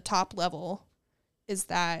the top level is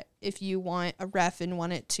that if you want a ref and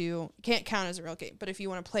want it to, it can't count as a real game, but if you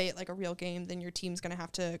want to play it like a real game, then your team's going to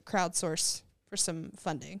have to crowdsource for some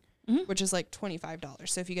funding, which is like $25.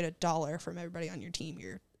 So if you get $1 from everybody on your team,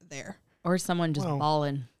 you're there. Or someone just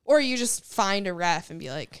balling. Or you just find a ref and be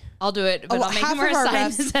like, I'll do it, but I'll make half him wear of a our sign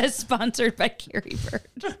refs- that says sponsored by Carrie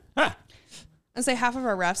Bird. and say half of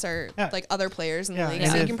our refs are like other players in the league.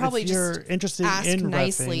 So you can probably you're just interested ask in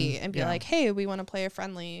nicely reffing, and be like, hey, we want to play a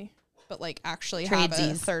friendly, but like actually have a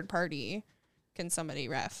Tradesies. third party. Can somebody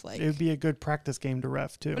ref? Like, it would be a good practice game to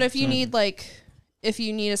ref too. but if you need if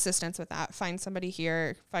you need assistance with that, find somebody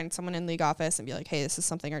here, find someone in league office and be like, hey, this is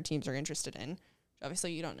something our teams are interested in.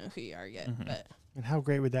 Obviously you don't know who you are yet, but And how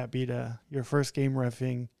great would that be to your first game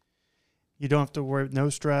reffing? You don't have to worry, no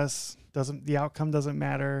stress. The outcome doesn't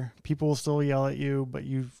matter. People will still yell at you, but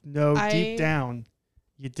you know deep down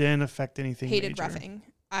you didn't affect anything. hated major. reffing.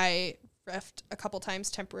 I reffed a couple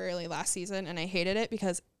times temporarily last season and I hated it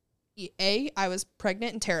because I was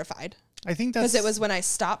pregnant and terrified. I think that's because it was when I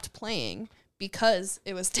stopped playing because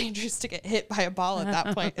it was dangerous to get hit by a ball at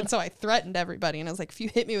that point. And so I threatened everybody and I was like, if you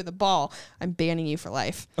hit me with a ball, I'm banning you for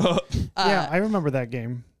life. yeah, I remember that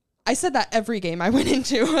game. I said that every game I went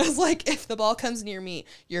into. I was like, if the ball comes near me,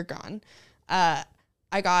 you're gone. I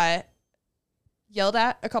got yelled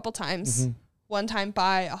at a couple times. One time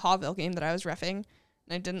by a Hawville game that I was reffing, and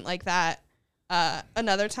I didn't like that.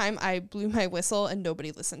 Another time I blew my whistle and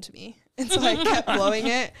nobody listened to me. And so I kept blowing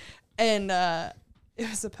it. And it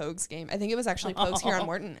was a Pogues game. I think it was actually Pogues here on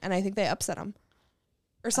Morton, and I think they upset them.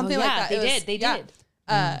 or something like that. They did.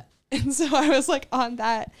 And so I was like on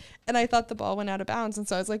that, and I thought the ball went out of bounds, and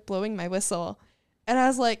so I was like blowing my whistle, and I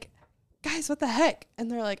was like, guys, what the heck?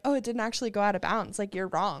 And they're like, oh, it didn't actually go out of bounds. Like, you're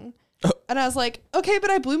wrong. And I was like, okay, but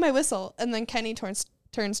I blew my whistle. And then Kenny turns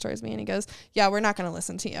towards me and he goes, yeah, we're not going to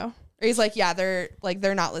listen to you. Or he's like, yeah, they're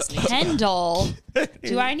not listening. Kendall,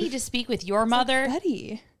 do I need to speak with your mother? Like,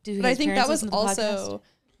 Betty. But I think that was also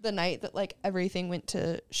the night that like everything went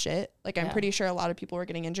to shit. Like, I'm pretty sure a lot of people were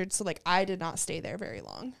getting injured. So like, I did not stay there very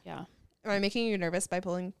long. Yeah. Am I making you nervous by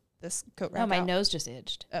pulling this coat rack No, my out? nose just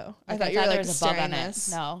itched. Oh, I thought you were like staring at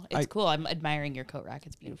this. No, it's cool. I'm admiring your coat rack.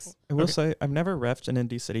 It's beautiful. I will say I've never reffed an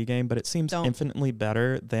Indy City game, but it seems infinitely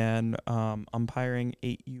better than umpiring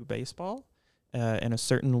 8U baseball in a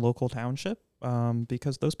certain local township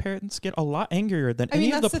because those parents get a lot angrier than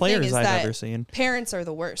any of the players I've ever seen. Parents are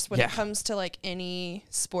the worst when it comes to like any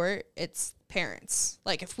sport. It's parents.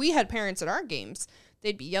 Like if we had parents at our games,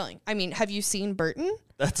 they'd be yelling. I mean, have you seen Burton?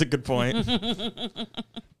 That's a good point.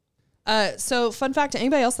 So fun fact to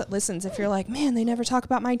anybody else that listens, if you're like, man, they never talk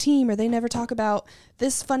about my team or they never talk about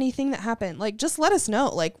this funny thing that happened, like just let us know.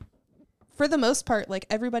 Like for the most part, like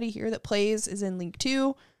everybody here that plays is in League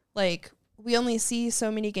 2. Like we only see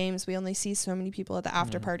so many games. We only see so many people at the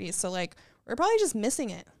after parties. So like we're probably just missing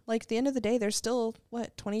it. Like at the end of the day, there's still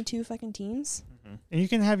 22 fucking teams. Mm-hmm. And you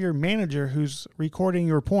can have your manager who's recording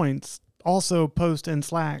your points also post in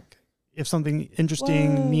Slack if something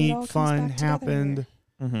interesting, neat, fun happened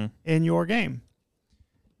in your game.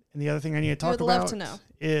 And the other thing I need to talk about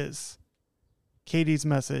is Katie's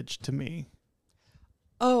message to me.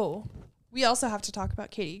 Oh, we also have to talk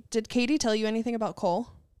about Katie. Did Katie tell you anything about Cole?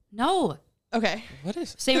 No. Okay. What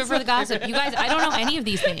is? Save it for the gossip. You guys, I don't know any of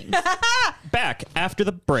these things. Back after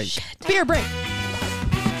the break. Shit. Beer break.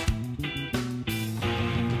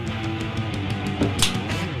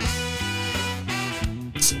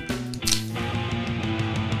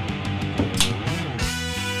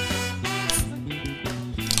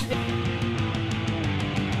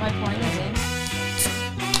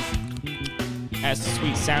 That's the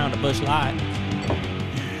sweet sound of Busch Light.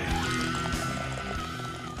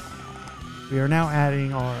 We are now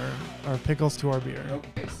adding our pickles to our beer. So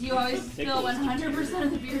you always spill 100%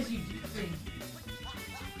 of the beers you drink.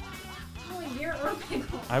 Oh, beer or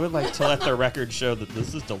pickle? I would like to let the record show that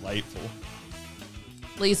this is delightful.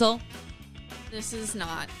 Liesel? This is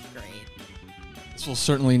not great. This will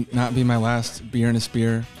certainly not be my last beer in a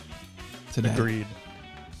spear today. Agreed.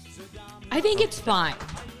 I think it's fine.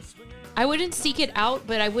 I wouldn't seek it out,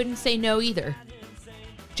 but I wouldn't say no either.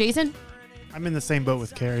 Jason? I'm in the same boat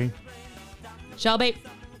with Carrie. Shelby?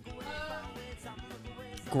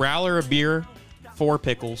 Growler of beer, 4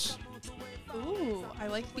 pickles. Ooh, I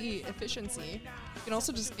like the efficiency. You can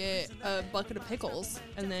also just get a bucket of pickles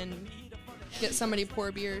and then get somebody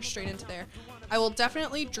pour beer straight into there. I will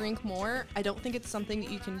definitely drink more. I don't think it's something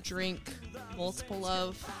that you can drink multiple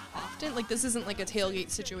of often. Like this isn't like a tailgate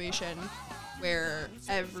situation where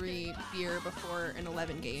every beer before an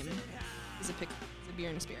 11 game is a beer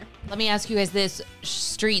and a spear. Let me ask you guys this.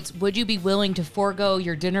 Streets, would you be willing to forego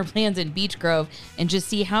your dinner plans in Beech Grove and just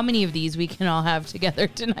see how many of these we can all have together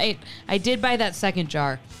tonight? I did buy that second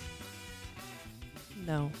jar.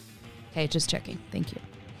 No. Okay, just checking. Thank you.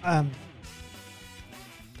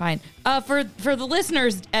 Fine. For the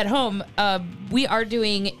listeners at home, we are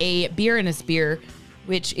doing a beer and a spear,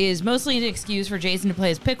 which is mostly an excuse for Jason to play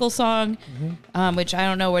his pickle song, which I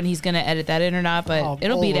don't know when he's going to edit that in or not, but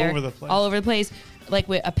it'll be there all over the place. Like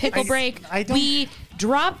with a pickle break. We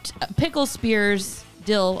dropped pickle spears,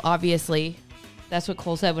 dill, obviously. That's what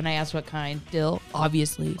Cole said when I asked what kind. Dill,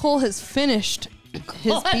 obviously. Cole has finished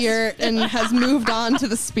his beer and has moved on to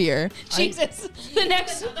the spear. Jesus.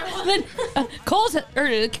 Cole's,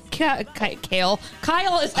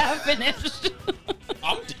 Kyle is half finished.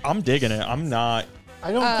 I'm digging it. I'm not.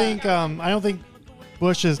 I don't think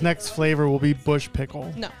Bush's next flavor will be Bush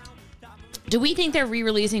pickle. No. Do we think they're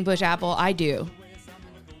re-releasing Bush apple? I do.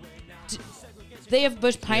 They have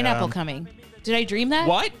Bush pineapple coming. Did I dream that?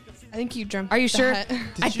 What? I think you dreamt. Are you sure?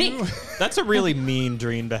 I think that's a really mean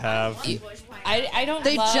dream to have. I don't.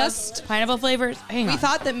 They love just pineapple flavors. Hang on. We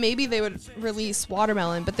thought that maybe they would release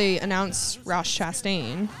watermelon, but they announced Ross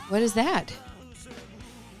Chastain. What is that?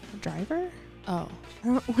 A driver? Oh.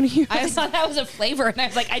 What are you? I thought that was a flavor, and I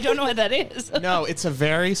was like, I don't know what that is. No, it's a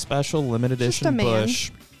very special limited edition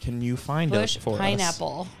Bush. Can you find Bush it for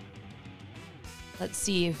pineapple. Let's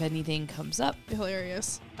see if anything comes up.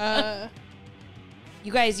 Hilarious.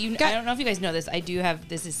 You guys, I don't know if you guys know this. I do have,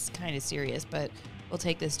 this is kind of serious, but we'll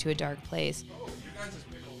take this to a dark place.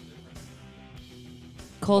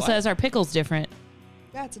 Cole says our pickle's different.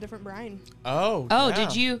 Yeah, it's a different brine. Oh. Oh, yeah.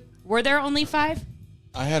 did you? Were there only 5?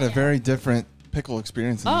 I had a very different pickle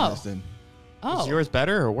experience than you guys did. Oh. Was yours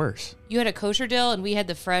better or worse? You had a kosher dill, and we had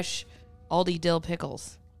the fresh Aldi dill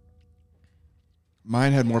pickles.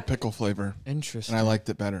 Mine had more pickle flavor. Interesting. And I liked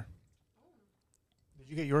it better. Did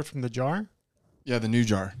you get yours from the jar? Yeah, the new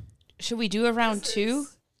jar. Should we do a round 2?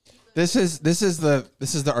 This is the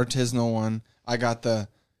artisanal one. I got the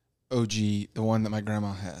OG, the one that my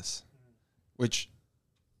grandma has, which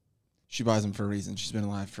she buys them for a reason. She's been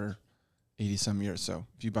alive for 80 some years. So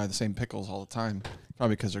if you buy the same pickles all the time,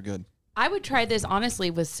 probably because they're good. I would try this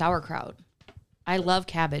honestly with sauerkraut. I love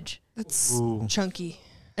cabbage. That's chunky.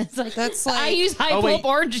 It's like That's like I use high pulp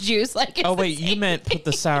orange juice. Like it's Oh the wait, you same meant put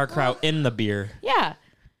the sauerkraut in the beer. Yeah,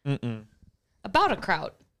 Mm-mm. about a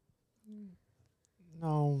kraut.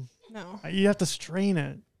 No. No. You have to strain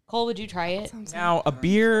it. Cole, would you try it? Now a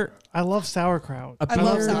beer. I love sauerkraut. A I beer,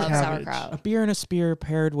 love sauerkraut. A beer and a spear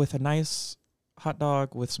paired with a nice hot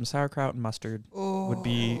dog with some sauerkraut and mustard would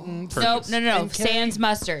be. Nope, no. And Sans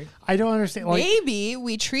mustard. I don't understand. Maybe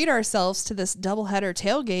we treat ourselves to this doubleheader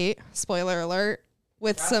tailgate, spoiler alert,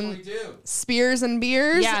 with some spears and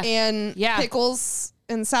beers and pickles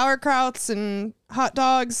and sauerkrauts and hot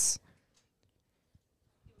dogs.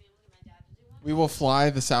 We will fly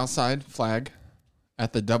the Southside flag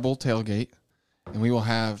at the double tailgate, and we will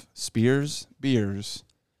have spears, beers,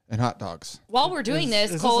 and hot dogs. While we're doing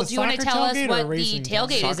this, Cole, do you want to tell us what the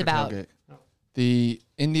tailgate is about? Tailgate. The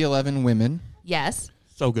Indy 11 women. Yes.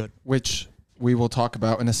 So good. Which we will talk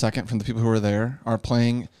about in a second from the people who are there, are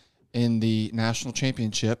playing in the national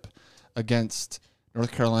championship against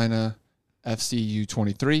North Carolina FCU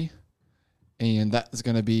 23. And that is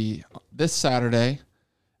going to be this Saturday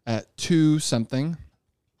at 2 something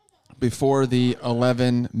before the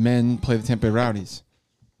 11 men play the Tampa Bay Rowdies.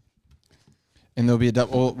 And there'll be a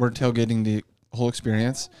double. We're tailgating the whole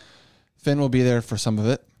experience. Finn will be there for some of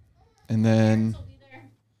it. And then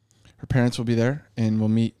her parents will be there. And we'll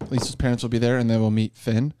meet, Lisa's parents will be there. And then we'll meet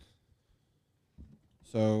Finn.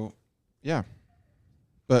 So, yeah.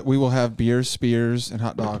 But we will have beers, spears, and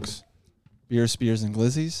hot dogs. Beers, spears, and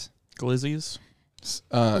glizzies. Glizzies.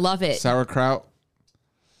 Love it. Sauerkraut.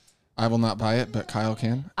 I will not buy it, but Kyle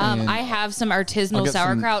can. I have some artisanal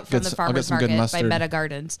sauerkraut from the farmer's market by Meta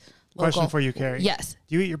Gardens. Question Local. for you, Carrie. Yes.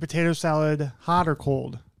 Do you eat your potato salad hot or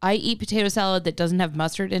cold? I eat potato salad that doesn't have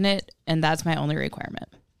mustard in it, and that's my only requirement.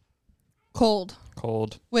 Cold.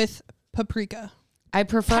 Cold. With paprika. I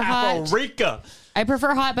prefer hot. Paprika. I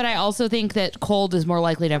prefer hot, but I also think that cold is more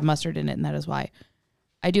likely to have mustard in it, and that is why.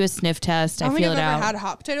 I do a sniff test. I don't think feel I've it ever out. had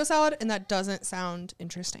hot potato salad, and that doesn't sound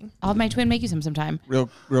interesting. I'll have my twin make you some sometime. Real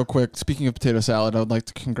quick, speaking of potato salad, I would like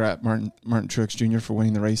to congrat Martin Truex Jr. for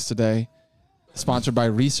winning the race today. Sponsored by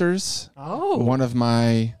Reese's. Oh. One of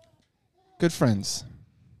my good friends.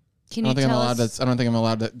 Can I you don't think tell I'm allowed us? to. I don't think I'm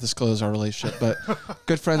allowed to disclose our relationship, but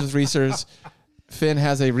good friends with Reese's. Finn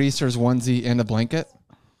has a Reese's onesie and a blanket,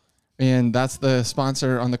 and that's the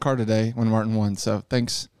sponsor on the car today when Martin won. So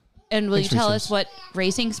thanks. And will you Thanks, tell Reese's. us what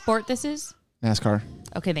racing sport this is? NASCAR.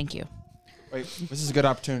 Okay, thank you. Wait, this is a good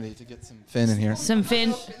opportunity to get some Finn in here. Some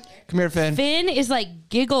Finn. Come here, Finn. Finn is like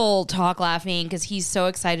giggle talk laughing because he's so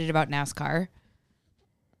excited about NASCAR.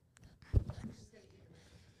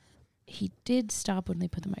 He did stop when they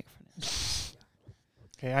put the microphone in.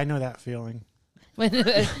 Okay, I know that feeling.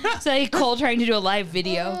 It's like Cole trying to do a live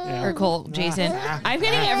video. Yeah. Or Cole, Jason. I'm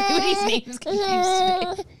getting everybody's names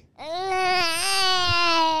confused today.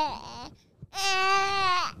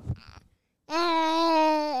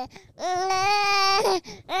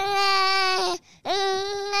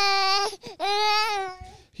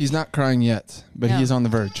 He's not crying yet, but No. he's on the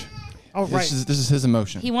verge. Oh, right. This is his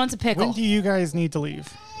emotion. He wants a pickle. When do you guys need to leave?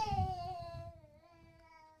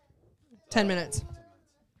 10 minutes.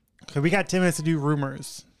 Okay, we got 10 minutes to do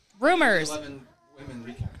rumors. Rumors. Women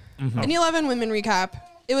recap. An 11 women recap.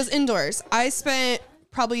 It was indoors. I spent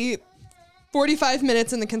probably 45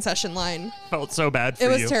 minutes in the concession line. Felt so bad for It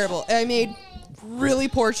you. was terrible. I made really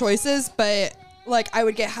poor choices, but like I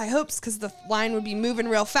would get high hopes because the line would be moving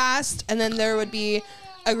real fast, and then there would be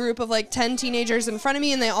a group of like 10 teenagers in front of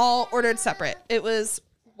me, and they all ordered separate. It was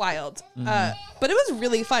wild, but it was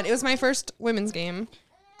really fun. It was my first women's game.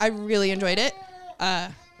 I really enjoyed it.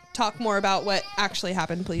 Talk more about what actually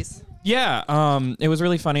happened, please. Yeah, it was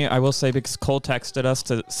really funny. I will say because Cole texted us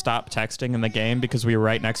to stop texting in the game because we were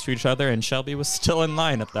right next to each other, and Shelby was still in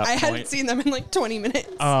line at that I point. hadn't seen them in like 20 minutes.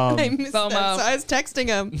 I missed them, so FOMO. I was texting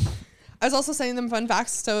them. I was also sending them fun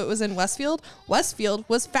facts. So it was in Westfield. Westfield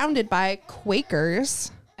was founded by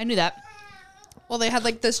Quakers. I knew that. Well, they had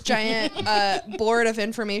like this giant board of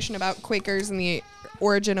information about Quakers in the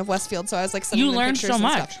origin of Westfield. So I was like, sending You them learned pictures so and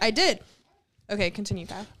much. Stuff. I did. Okay, continue,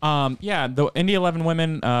 Kyle. Yeah, the Indy 11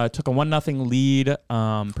 women took a 1-0 lead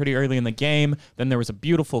pretty early in the game. Then there was a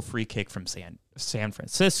beautiful free kick from San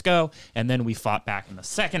Francisco, and then we fought back in the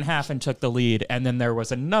second half and took the lead. And then there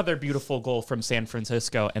was another beautiful goal from San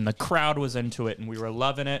Francisco, and the crowd was into it, and we were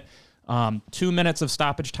loving it. 2 minutes of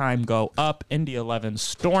stoppage time go up. Indy 11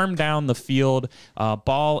 storm down the field,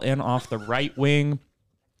 ball in off the right wing,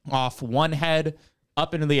 off one head,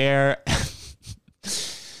 up into the air.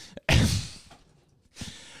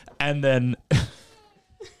 And then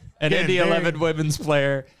an Indy 11 women's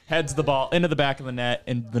player heads the ball into the back of the net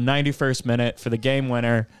in the 91st minute for the game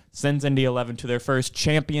winner, sends Indy 11 to their first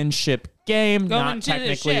championship game. Not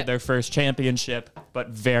technically their first championship, but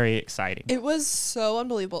very exciting. It was so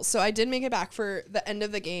unbelievable. So I did make it back for the end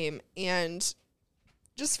of the game and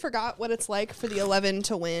just forgot what it's like for the 11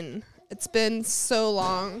 to win. It's been so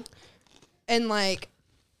long. And, like,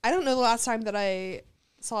 I don't know the last time that I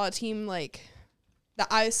saw a team, like, that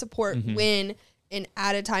I support win in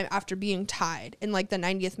added time after being tied in like the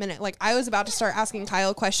 90th minute. Like I was about to start asking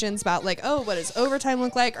Kyle questions about like, oh, what does overtime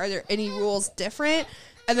look like? Are there any rules different?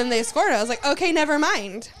 And then they scored. I was like, okay, never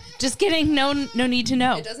mind. Just kidding. No need to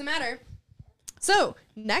know. It doesn't matter. So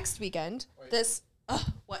next weekend,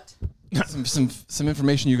 what? Some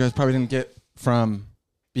information you guys probably didn't get from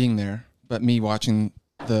being there, but me watching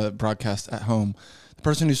the broadcast at home. The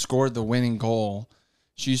person who scored the winning goal,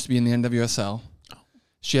 she used to be in the NWSL.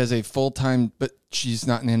 She has a full-time, but she's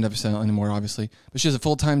not in the NWSL anymore, obviously. But she has a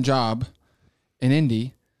full-time job in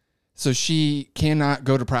Indy, so she cannot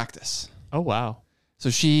go to practice. Oh, wow.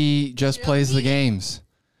 So she just plays the games.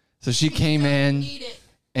 So she came in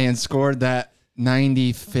and scored that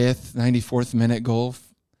 94th minute goal,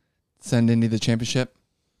 send Indy the championship.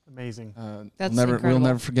 Amazing. That's incredible. We'll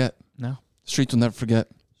never forget. No. Streets will never forget.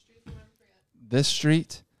 This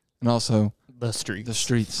street and also the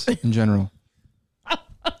streets in general.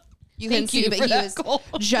 You can see, but he was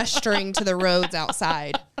gesturing to the roads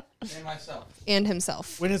outside. And myself. And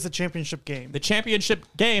himself. When is the championship game? The championship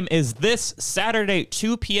game is this Saturday,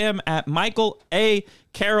 2 p.m. at Michael A.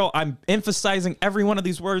 Carroll. I'm emphasizing every one of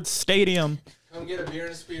these words, stadium. Come get a beer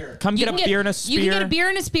and a spear. You can get a beer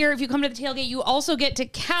and a spear if you come to the tailgate. You also get to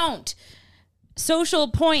count social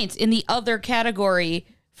points in the other category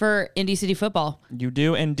for Indy City football. You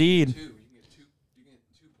do indeed.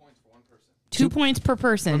 2 points per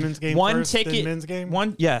person. Women's game one first, ticket, then men's game?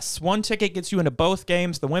 One ticket gets you into both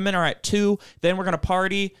games. The women are at 2. Then we're going to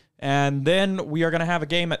party. And then we are going to have a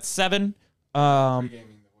game at 7. We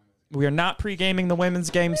are not pre-gaming the women's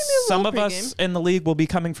game. Some of us in the league will be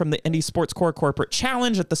coming from the Indy Sports Core Corporate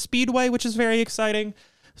Challenge at the Speedway, which is very exciting.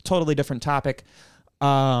 Totally different topic.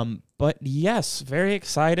 But yes, very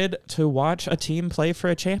excited to watch a team play for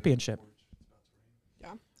a championship.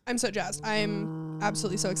 Yeah, I'm so jazzed. I'm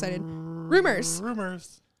absolutely so excited. Rumors.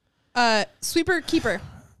 Sweeper, keeper.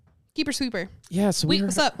 Keeper, sweeper. Yeah, so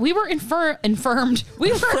what's up? We were infirmed.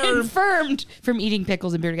 We were infirmed from eating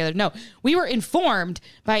pickles and beer together. No, we were informed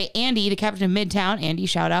by Andy, the captain of Midtown. Andy,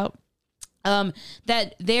 shout out.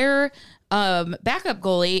 That their backup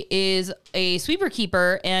goalie is a sweeper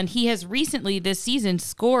keeper, and he has recently this season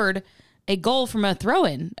scored a goal from a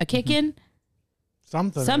throw-in, a kick-in.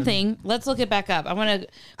 Something. Let's look it back up. I want to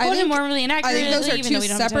quote him warmly and accurately. I think those are two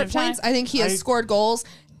separate points. I think he has scored goals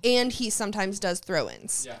and he sometimes does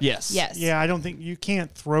throw-ins. Yeah. Yes. Yeah, I don't think you can't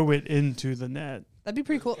throw it into the net. That'd be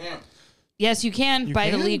pretty cool. Yes, you can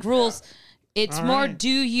by the league rules. It's all more, do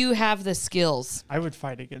you have the skills? I would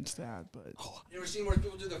fight against that, but you ever seen where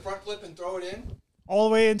people do the front flip and throw it in? All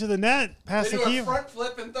the way into the net, past they the do key. a front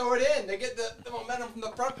flip and throw it in. They get the momentum from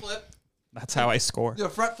the front flip. That's how I score. Do a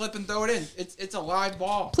front flip and throw it in. It's a live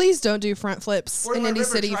ball. Please don't do front flips in Indy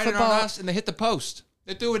City football. It on us and they hit the post.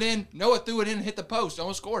 They threw it in. Noah threw it in and hit the post.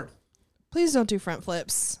 Almost scored. Please don't do front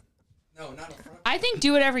flips. No, not a front. I think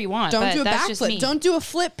do whatever you want. Don't do a back flip. Don't do a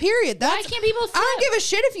flip, period. Why can't people flip? I don't give a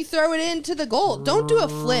shit if you throw it into the goal. Don't do a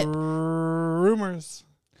flip. Rumors.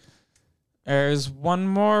 There's one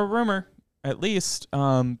more rumor, at least.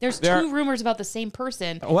 There's two rumors about the same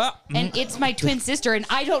person. Well, and it's my twin sister, and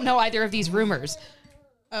I don't know either of these rumors.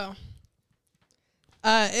 Oh.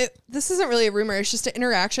 This isn't really a rumor. It's just an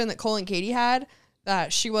interaction that Cole and Katie had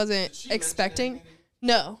that she wasn't expecting.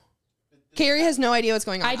 No. Carrie has no idea what's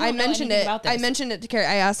going on. I mentioned it. I mentioned it to Carrie.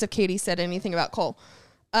 I asked if Katie said anything about Cole.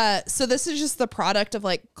 So this is just the product of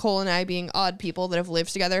like Cole and I being odd people that have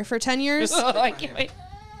lived together for 10 years. Oh, I can't wait.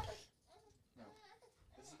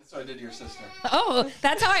 That's what I did to your sister. Oh,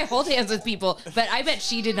 that's how I hold hands with people. But I bet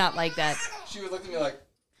she did not like that. She would look at me like,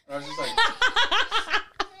 I was just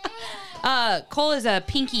like. Cole is a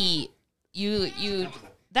pinky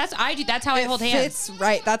That's how I hold hands. It's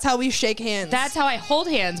right. That's how we shake hands. That's how I hold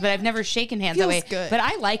hands, but I've never shaken hands that way. Good. But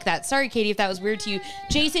I like that. Sorry, Katie, if that was weird to you.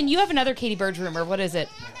 Jason, you have another Katie Burge rumor. What is it?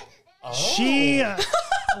 She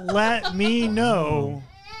let me know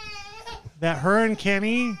that her and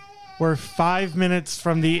Kenny were 5 minutes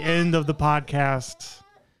from the end of the podcast.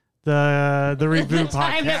 The review podcast. The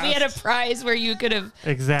time that we had a prize where you could have.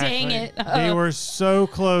 Exactly. Dang it. They were so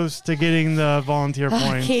close to getting the volunteer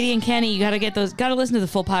points. Katie and Kenny, you got to get those. Got to listen to the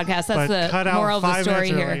full podcast. That's the moral of the story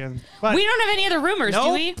here. We don't have any other rumors,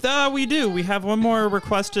 do we? We do. We have one more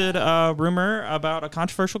requested rumor about a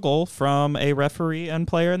controversial goal from a referee and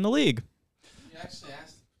player in the league. You actually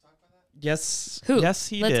asked to talk about that? Yes. Who? Yes,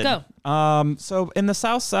 he Let's did. go. So in the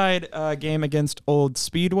South Side game against Old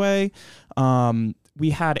Speedway,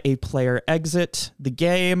 we had a player exit the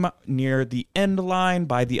game near the end line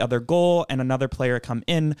by the other goal and another player come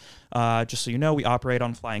in. Just so you know, we operate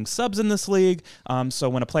on flying subs in this league. So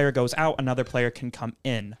when a player goes out, another player can come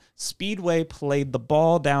in. Speedway played the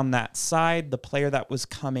ball down that side. The player that was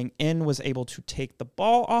coming in was able to take the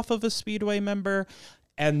ball off of a Speedway member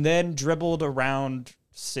and then dribbled around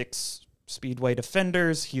 6 Speedway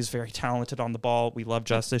defenders. He's very talented on the ball. We love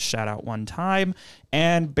Justice. Shout out one time.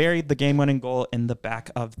 And buried the game-winning goal in the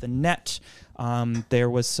back of the net. There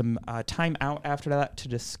was some time out after that to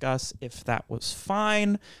discuss if that was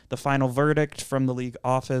fine. The final verdict from the league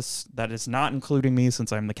office, that is not including me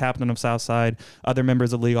since I'm the captain of Southside, other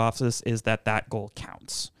members of the league office, is that goal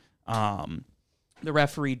counts. The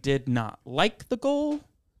referee did not like the goal,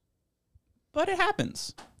 but it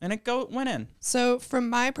happens, and it went in. So from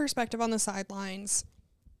my perspective on the sidelines,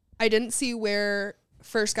 I didn't see where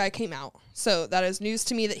first guy came out. So that is news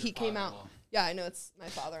to me that he came out. Yeah, I know it's my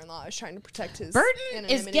father-in-law. I was trying to protect his Burton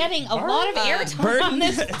anonymity. is getting a lot of airtime on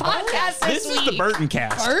this podcast This is the Burton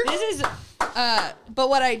cast. This is but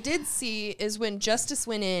what I did see is when Justice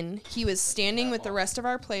went in, he was standing with the rest of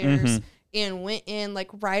our players and went in like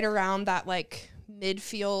right around that like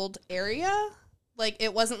midfield area. Like,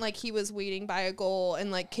 it wasn't like he was waiting by a goal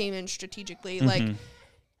and, like, came in strategically. Like,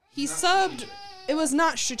 he subbed. It was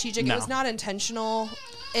not strategic. No. It was not intentional.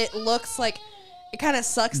 It looks like it kind of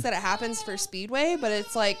sucks that it happens for Speedway, but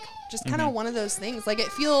it's, like, just kind of one of those things. Like,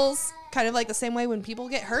 it feels kind of like the same way when people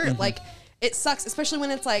get hurt. Like, it sucks, especially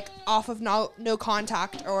when it's, like, off of no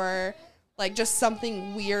contact or, like, just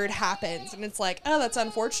something weird happens. And it's like, oh, that's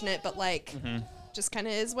unfortunate, but, like... just kind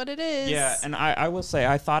of is what it is. Yeah, and I will say,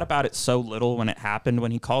 I thought about it so little when it happened,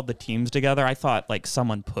 when he called the teams together. I thought, like,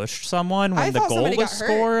 someone pushed someone when the goal was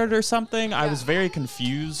scored or something. Yeah. I was very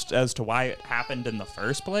confused as to why it happened in the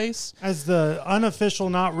first place. As the unofficial,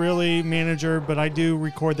 not really manager, but I do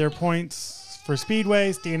record their points for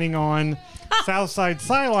Speedway, standing on Southside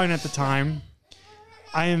sideline at the time.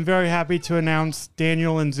 I am very happy to announce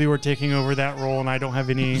Daniel and Zoo are taking over that role, and I don't have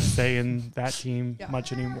any say in that team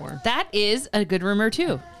much anymore. That is a good rumor,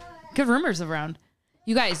 too. Good rumors around.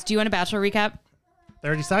 You guys, do you want a Bachelor recap?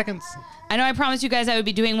 30 seconds. I know I promised you guys I would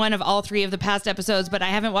be doing one of all 3 of the past episodes, but I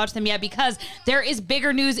haven't watched them yet because there is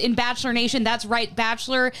bigger news in Bachelor Nation. That's right.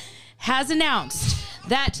 Bachelor has announced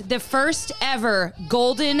that the first ever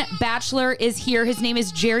Golden Bachelor is here. His name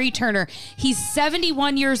is Jerry Turner. He's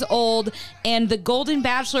 71 years old, and the Golden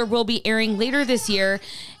Bachelor will be airing later this year.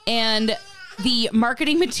 And the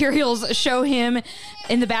marketing materials show him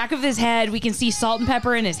in the back of his head. We can see salt and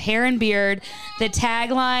pepper in his hair and beard. The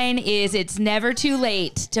tagline is, "It's never too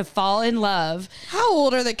late to fall in love." How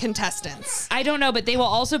old are the contestants? I don't know, but they will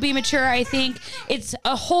also be mature, I think. It's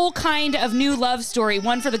a whole kind of new love story,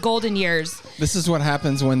 one for the golden years. This is what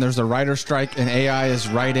happens when there's a writer strike and AI is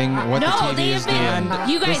writing what the TV is doing.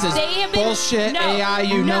 You guys, this is they have been bullshit. AI,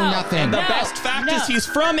 you know nothing. And the best fact is he's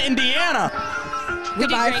from Indiana.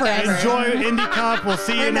 Goodbye forever. Enjoy Indy Cup. We'll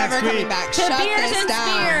see you next week. Back. To Shut Beers this and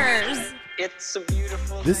down. Spears. It's a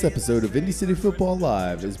beautiful. This episode of Indy City Football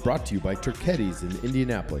Live is brought to you by Turketti's in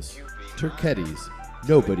Indianapolis. Turketti's,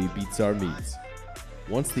 nobody beats our meats.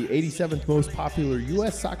 Once the 87th most popular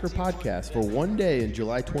U.S. soccer podcast for one day in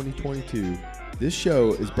July 2022, this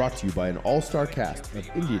show is brought to you by an all-star cast of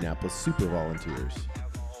Indianapolis Super Volunteers.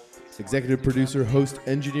 Executive producer, host,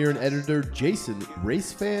 engineer, and editor Jason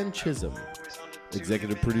Racefan Chisholm.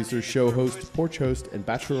 Executive producer, show host, porch host, and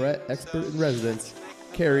bachelorette expert in residence,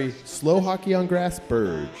 Carrie Slow Hockey on Grass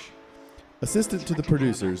Burge. Assistant to the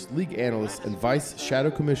producers, league analyst, and vice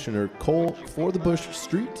shadow commissioner Cole For the Bush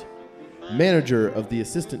Street. Manager of the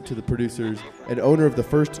assistant to the producers and owner of the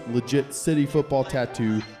first legit city football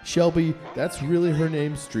tattoo, Shelby, that's really her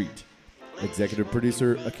name, Street. Executive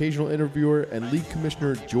producer, occasional interviewer, and league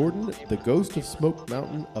commissioner Jordan, the Ghost of Smoke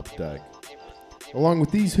Mountain Updike. Along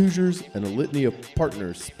with these Hoosiers and a litany of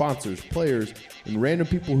partners, sponsors, players, and random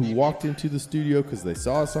people who walked into the studio because they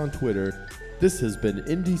saw us on Twitter, this has been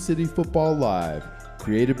Indy City Football Live,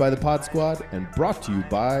 created by the Pod Squad and brought to you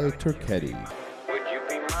by Turketti. Would you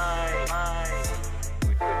be mine?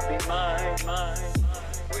 Would you be mine?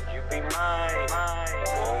 Would you be mine?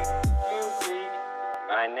 Won't you be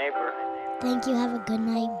my neighbor? Thank you. Have a good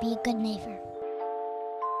night. Be a good neighbor.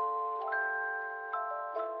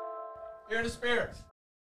 Here in the spirits.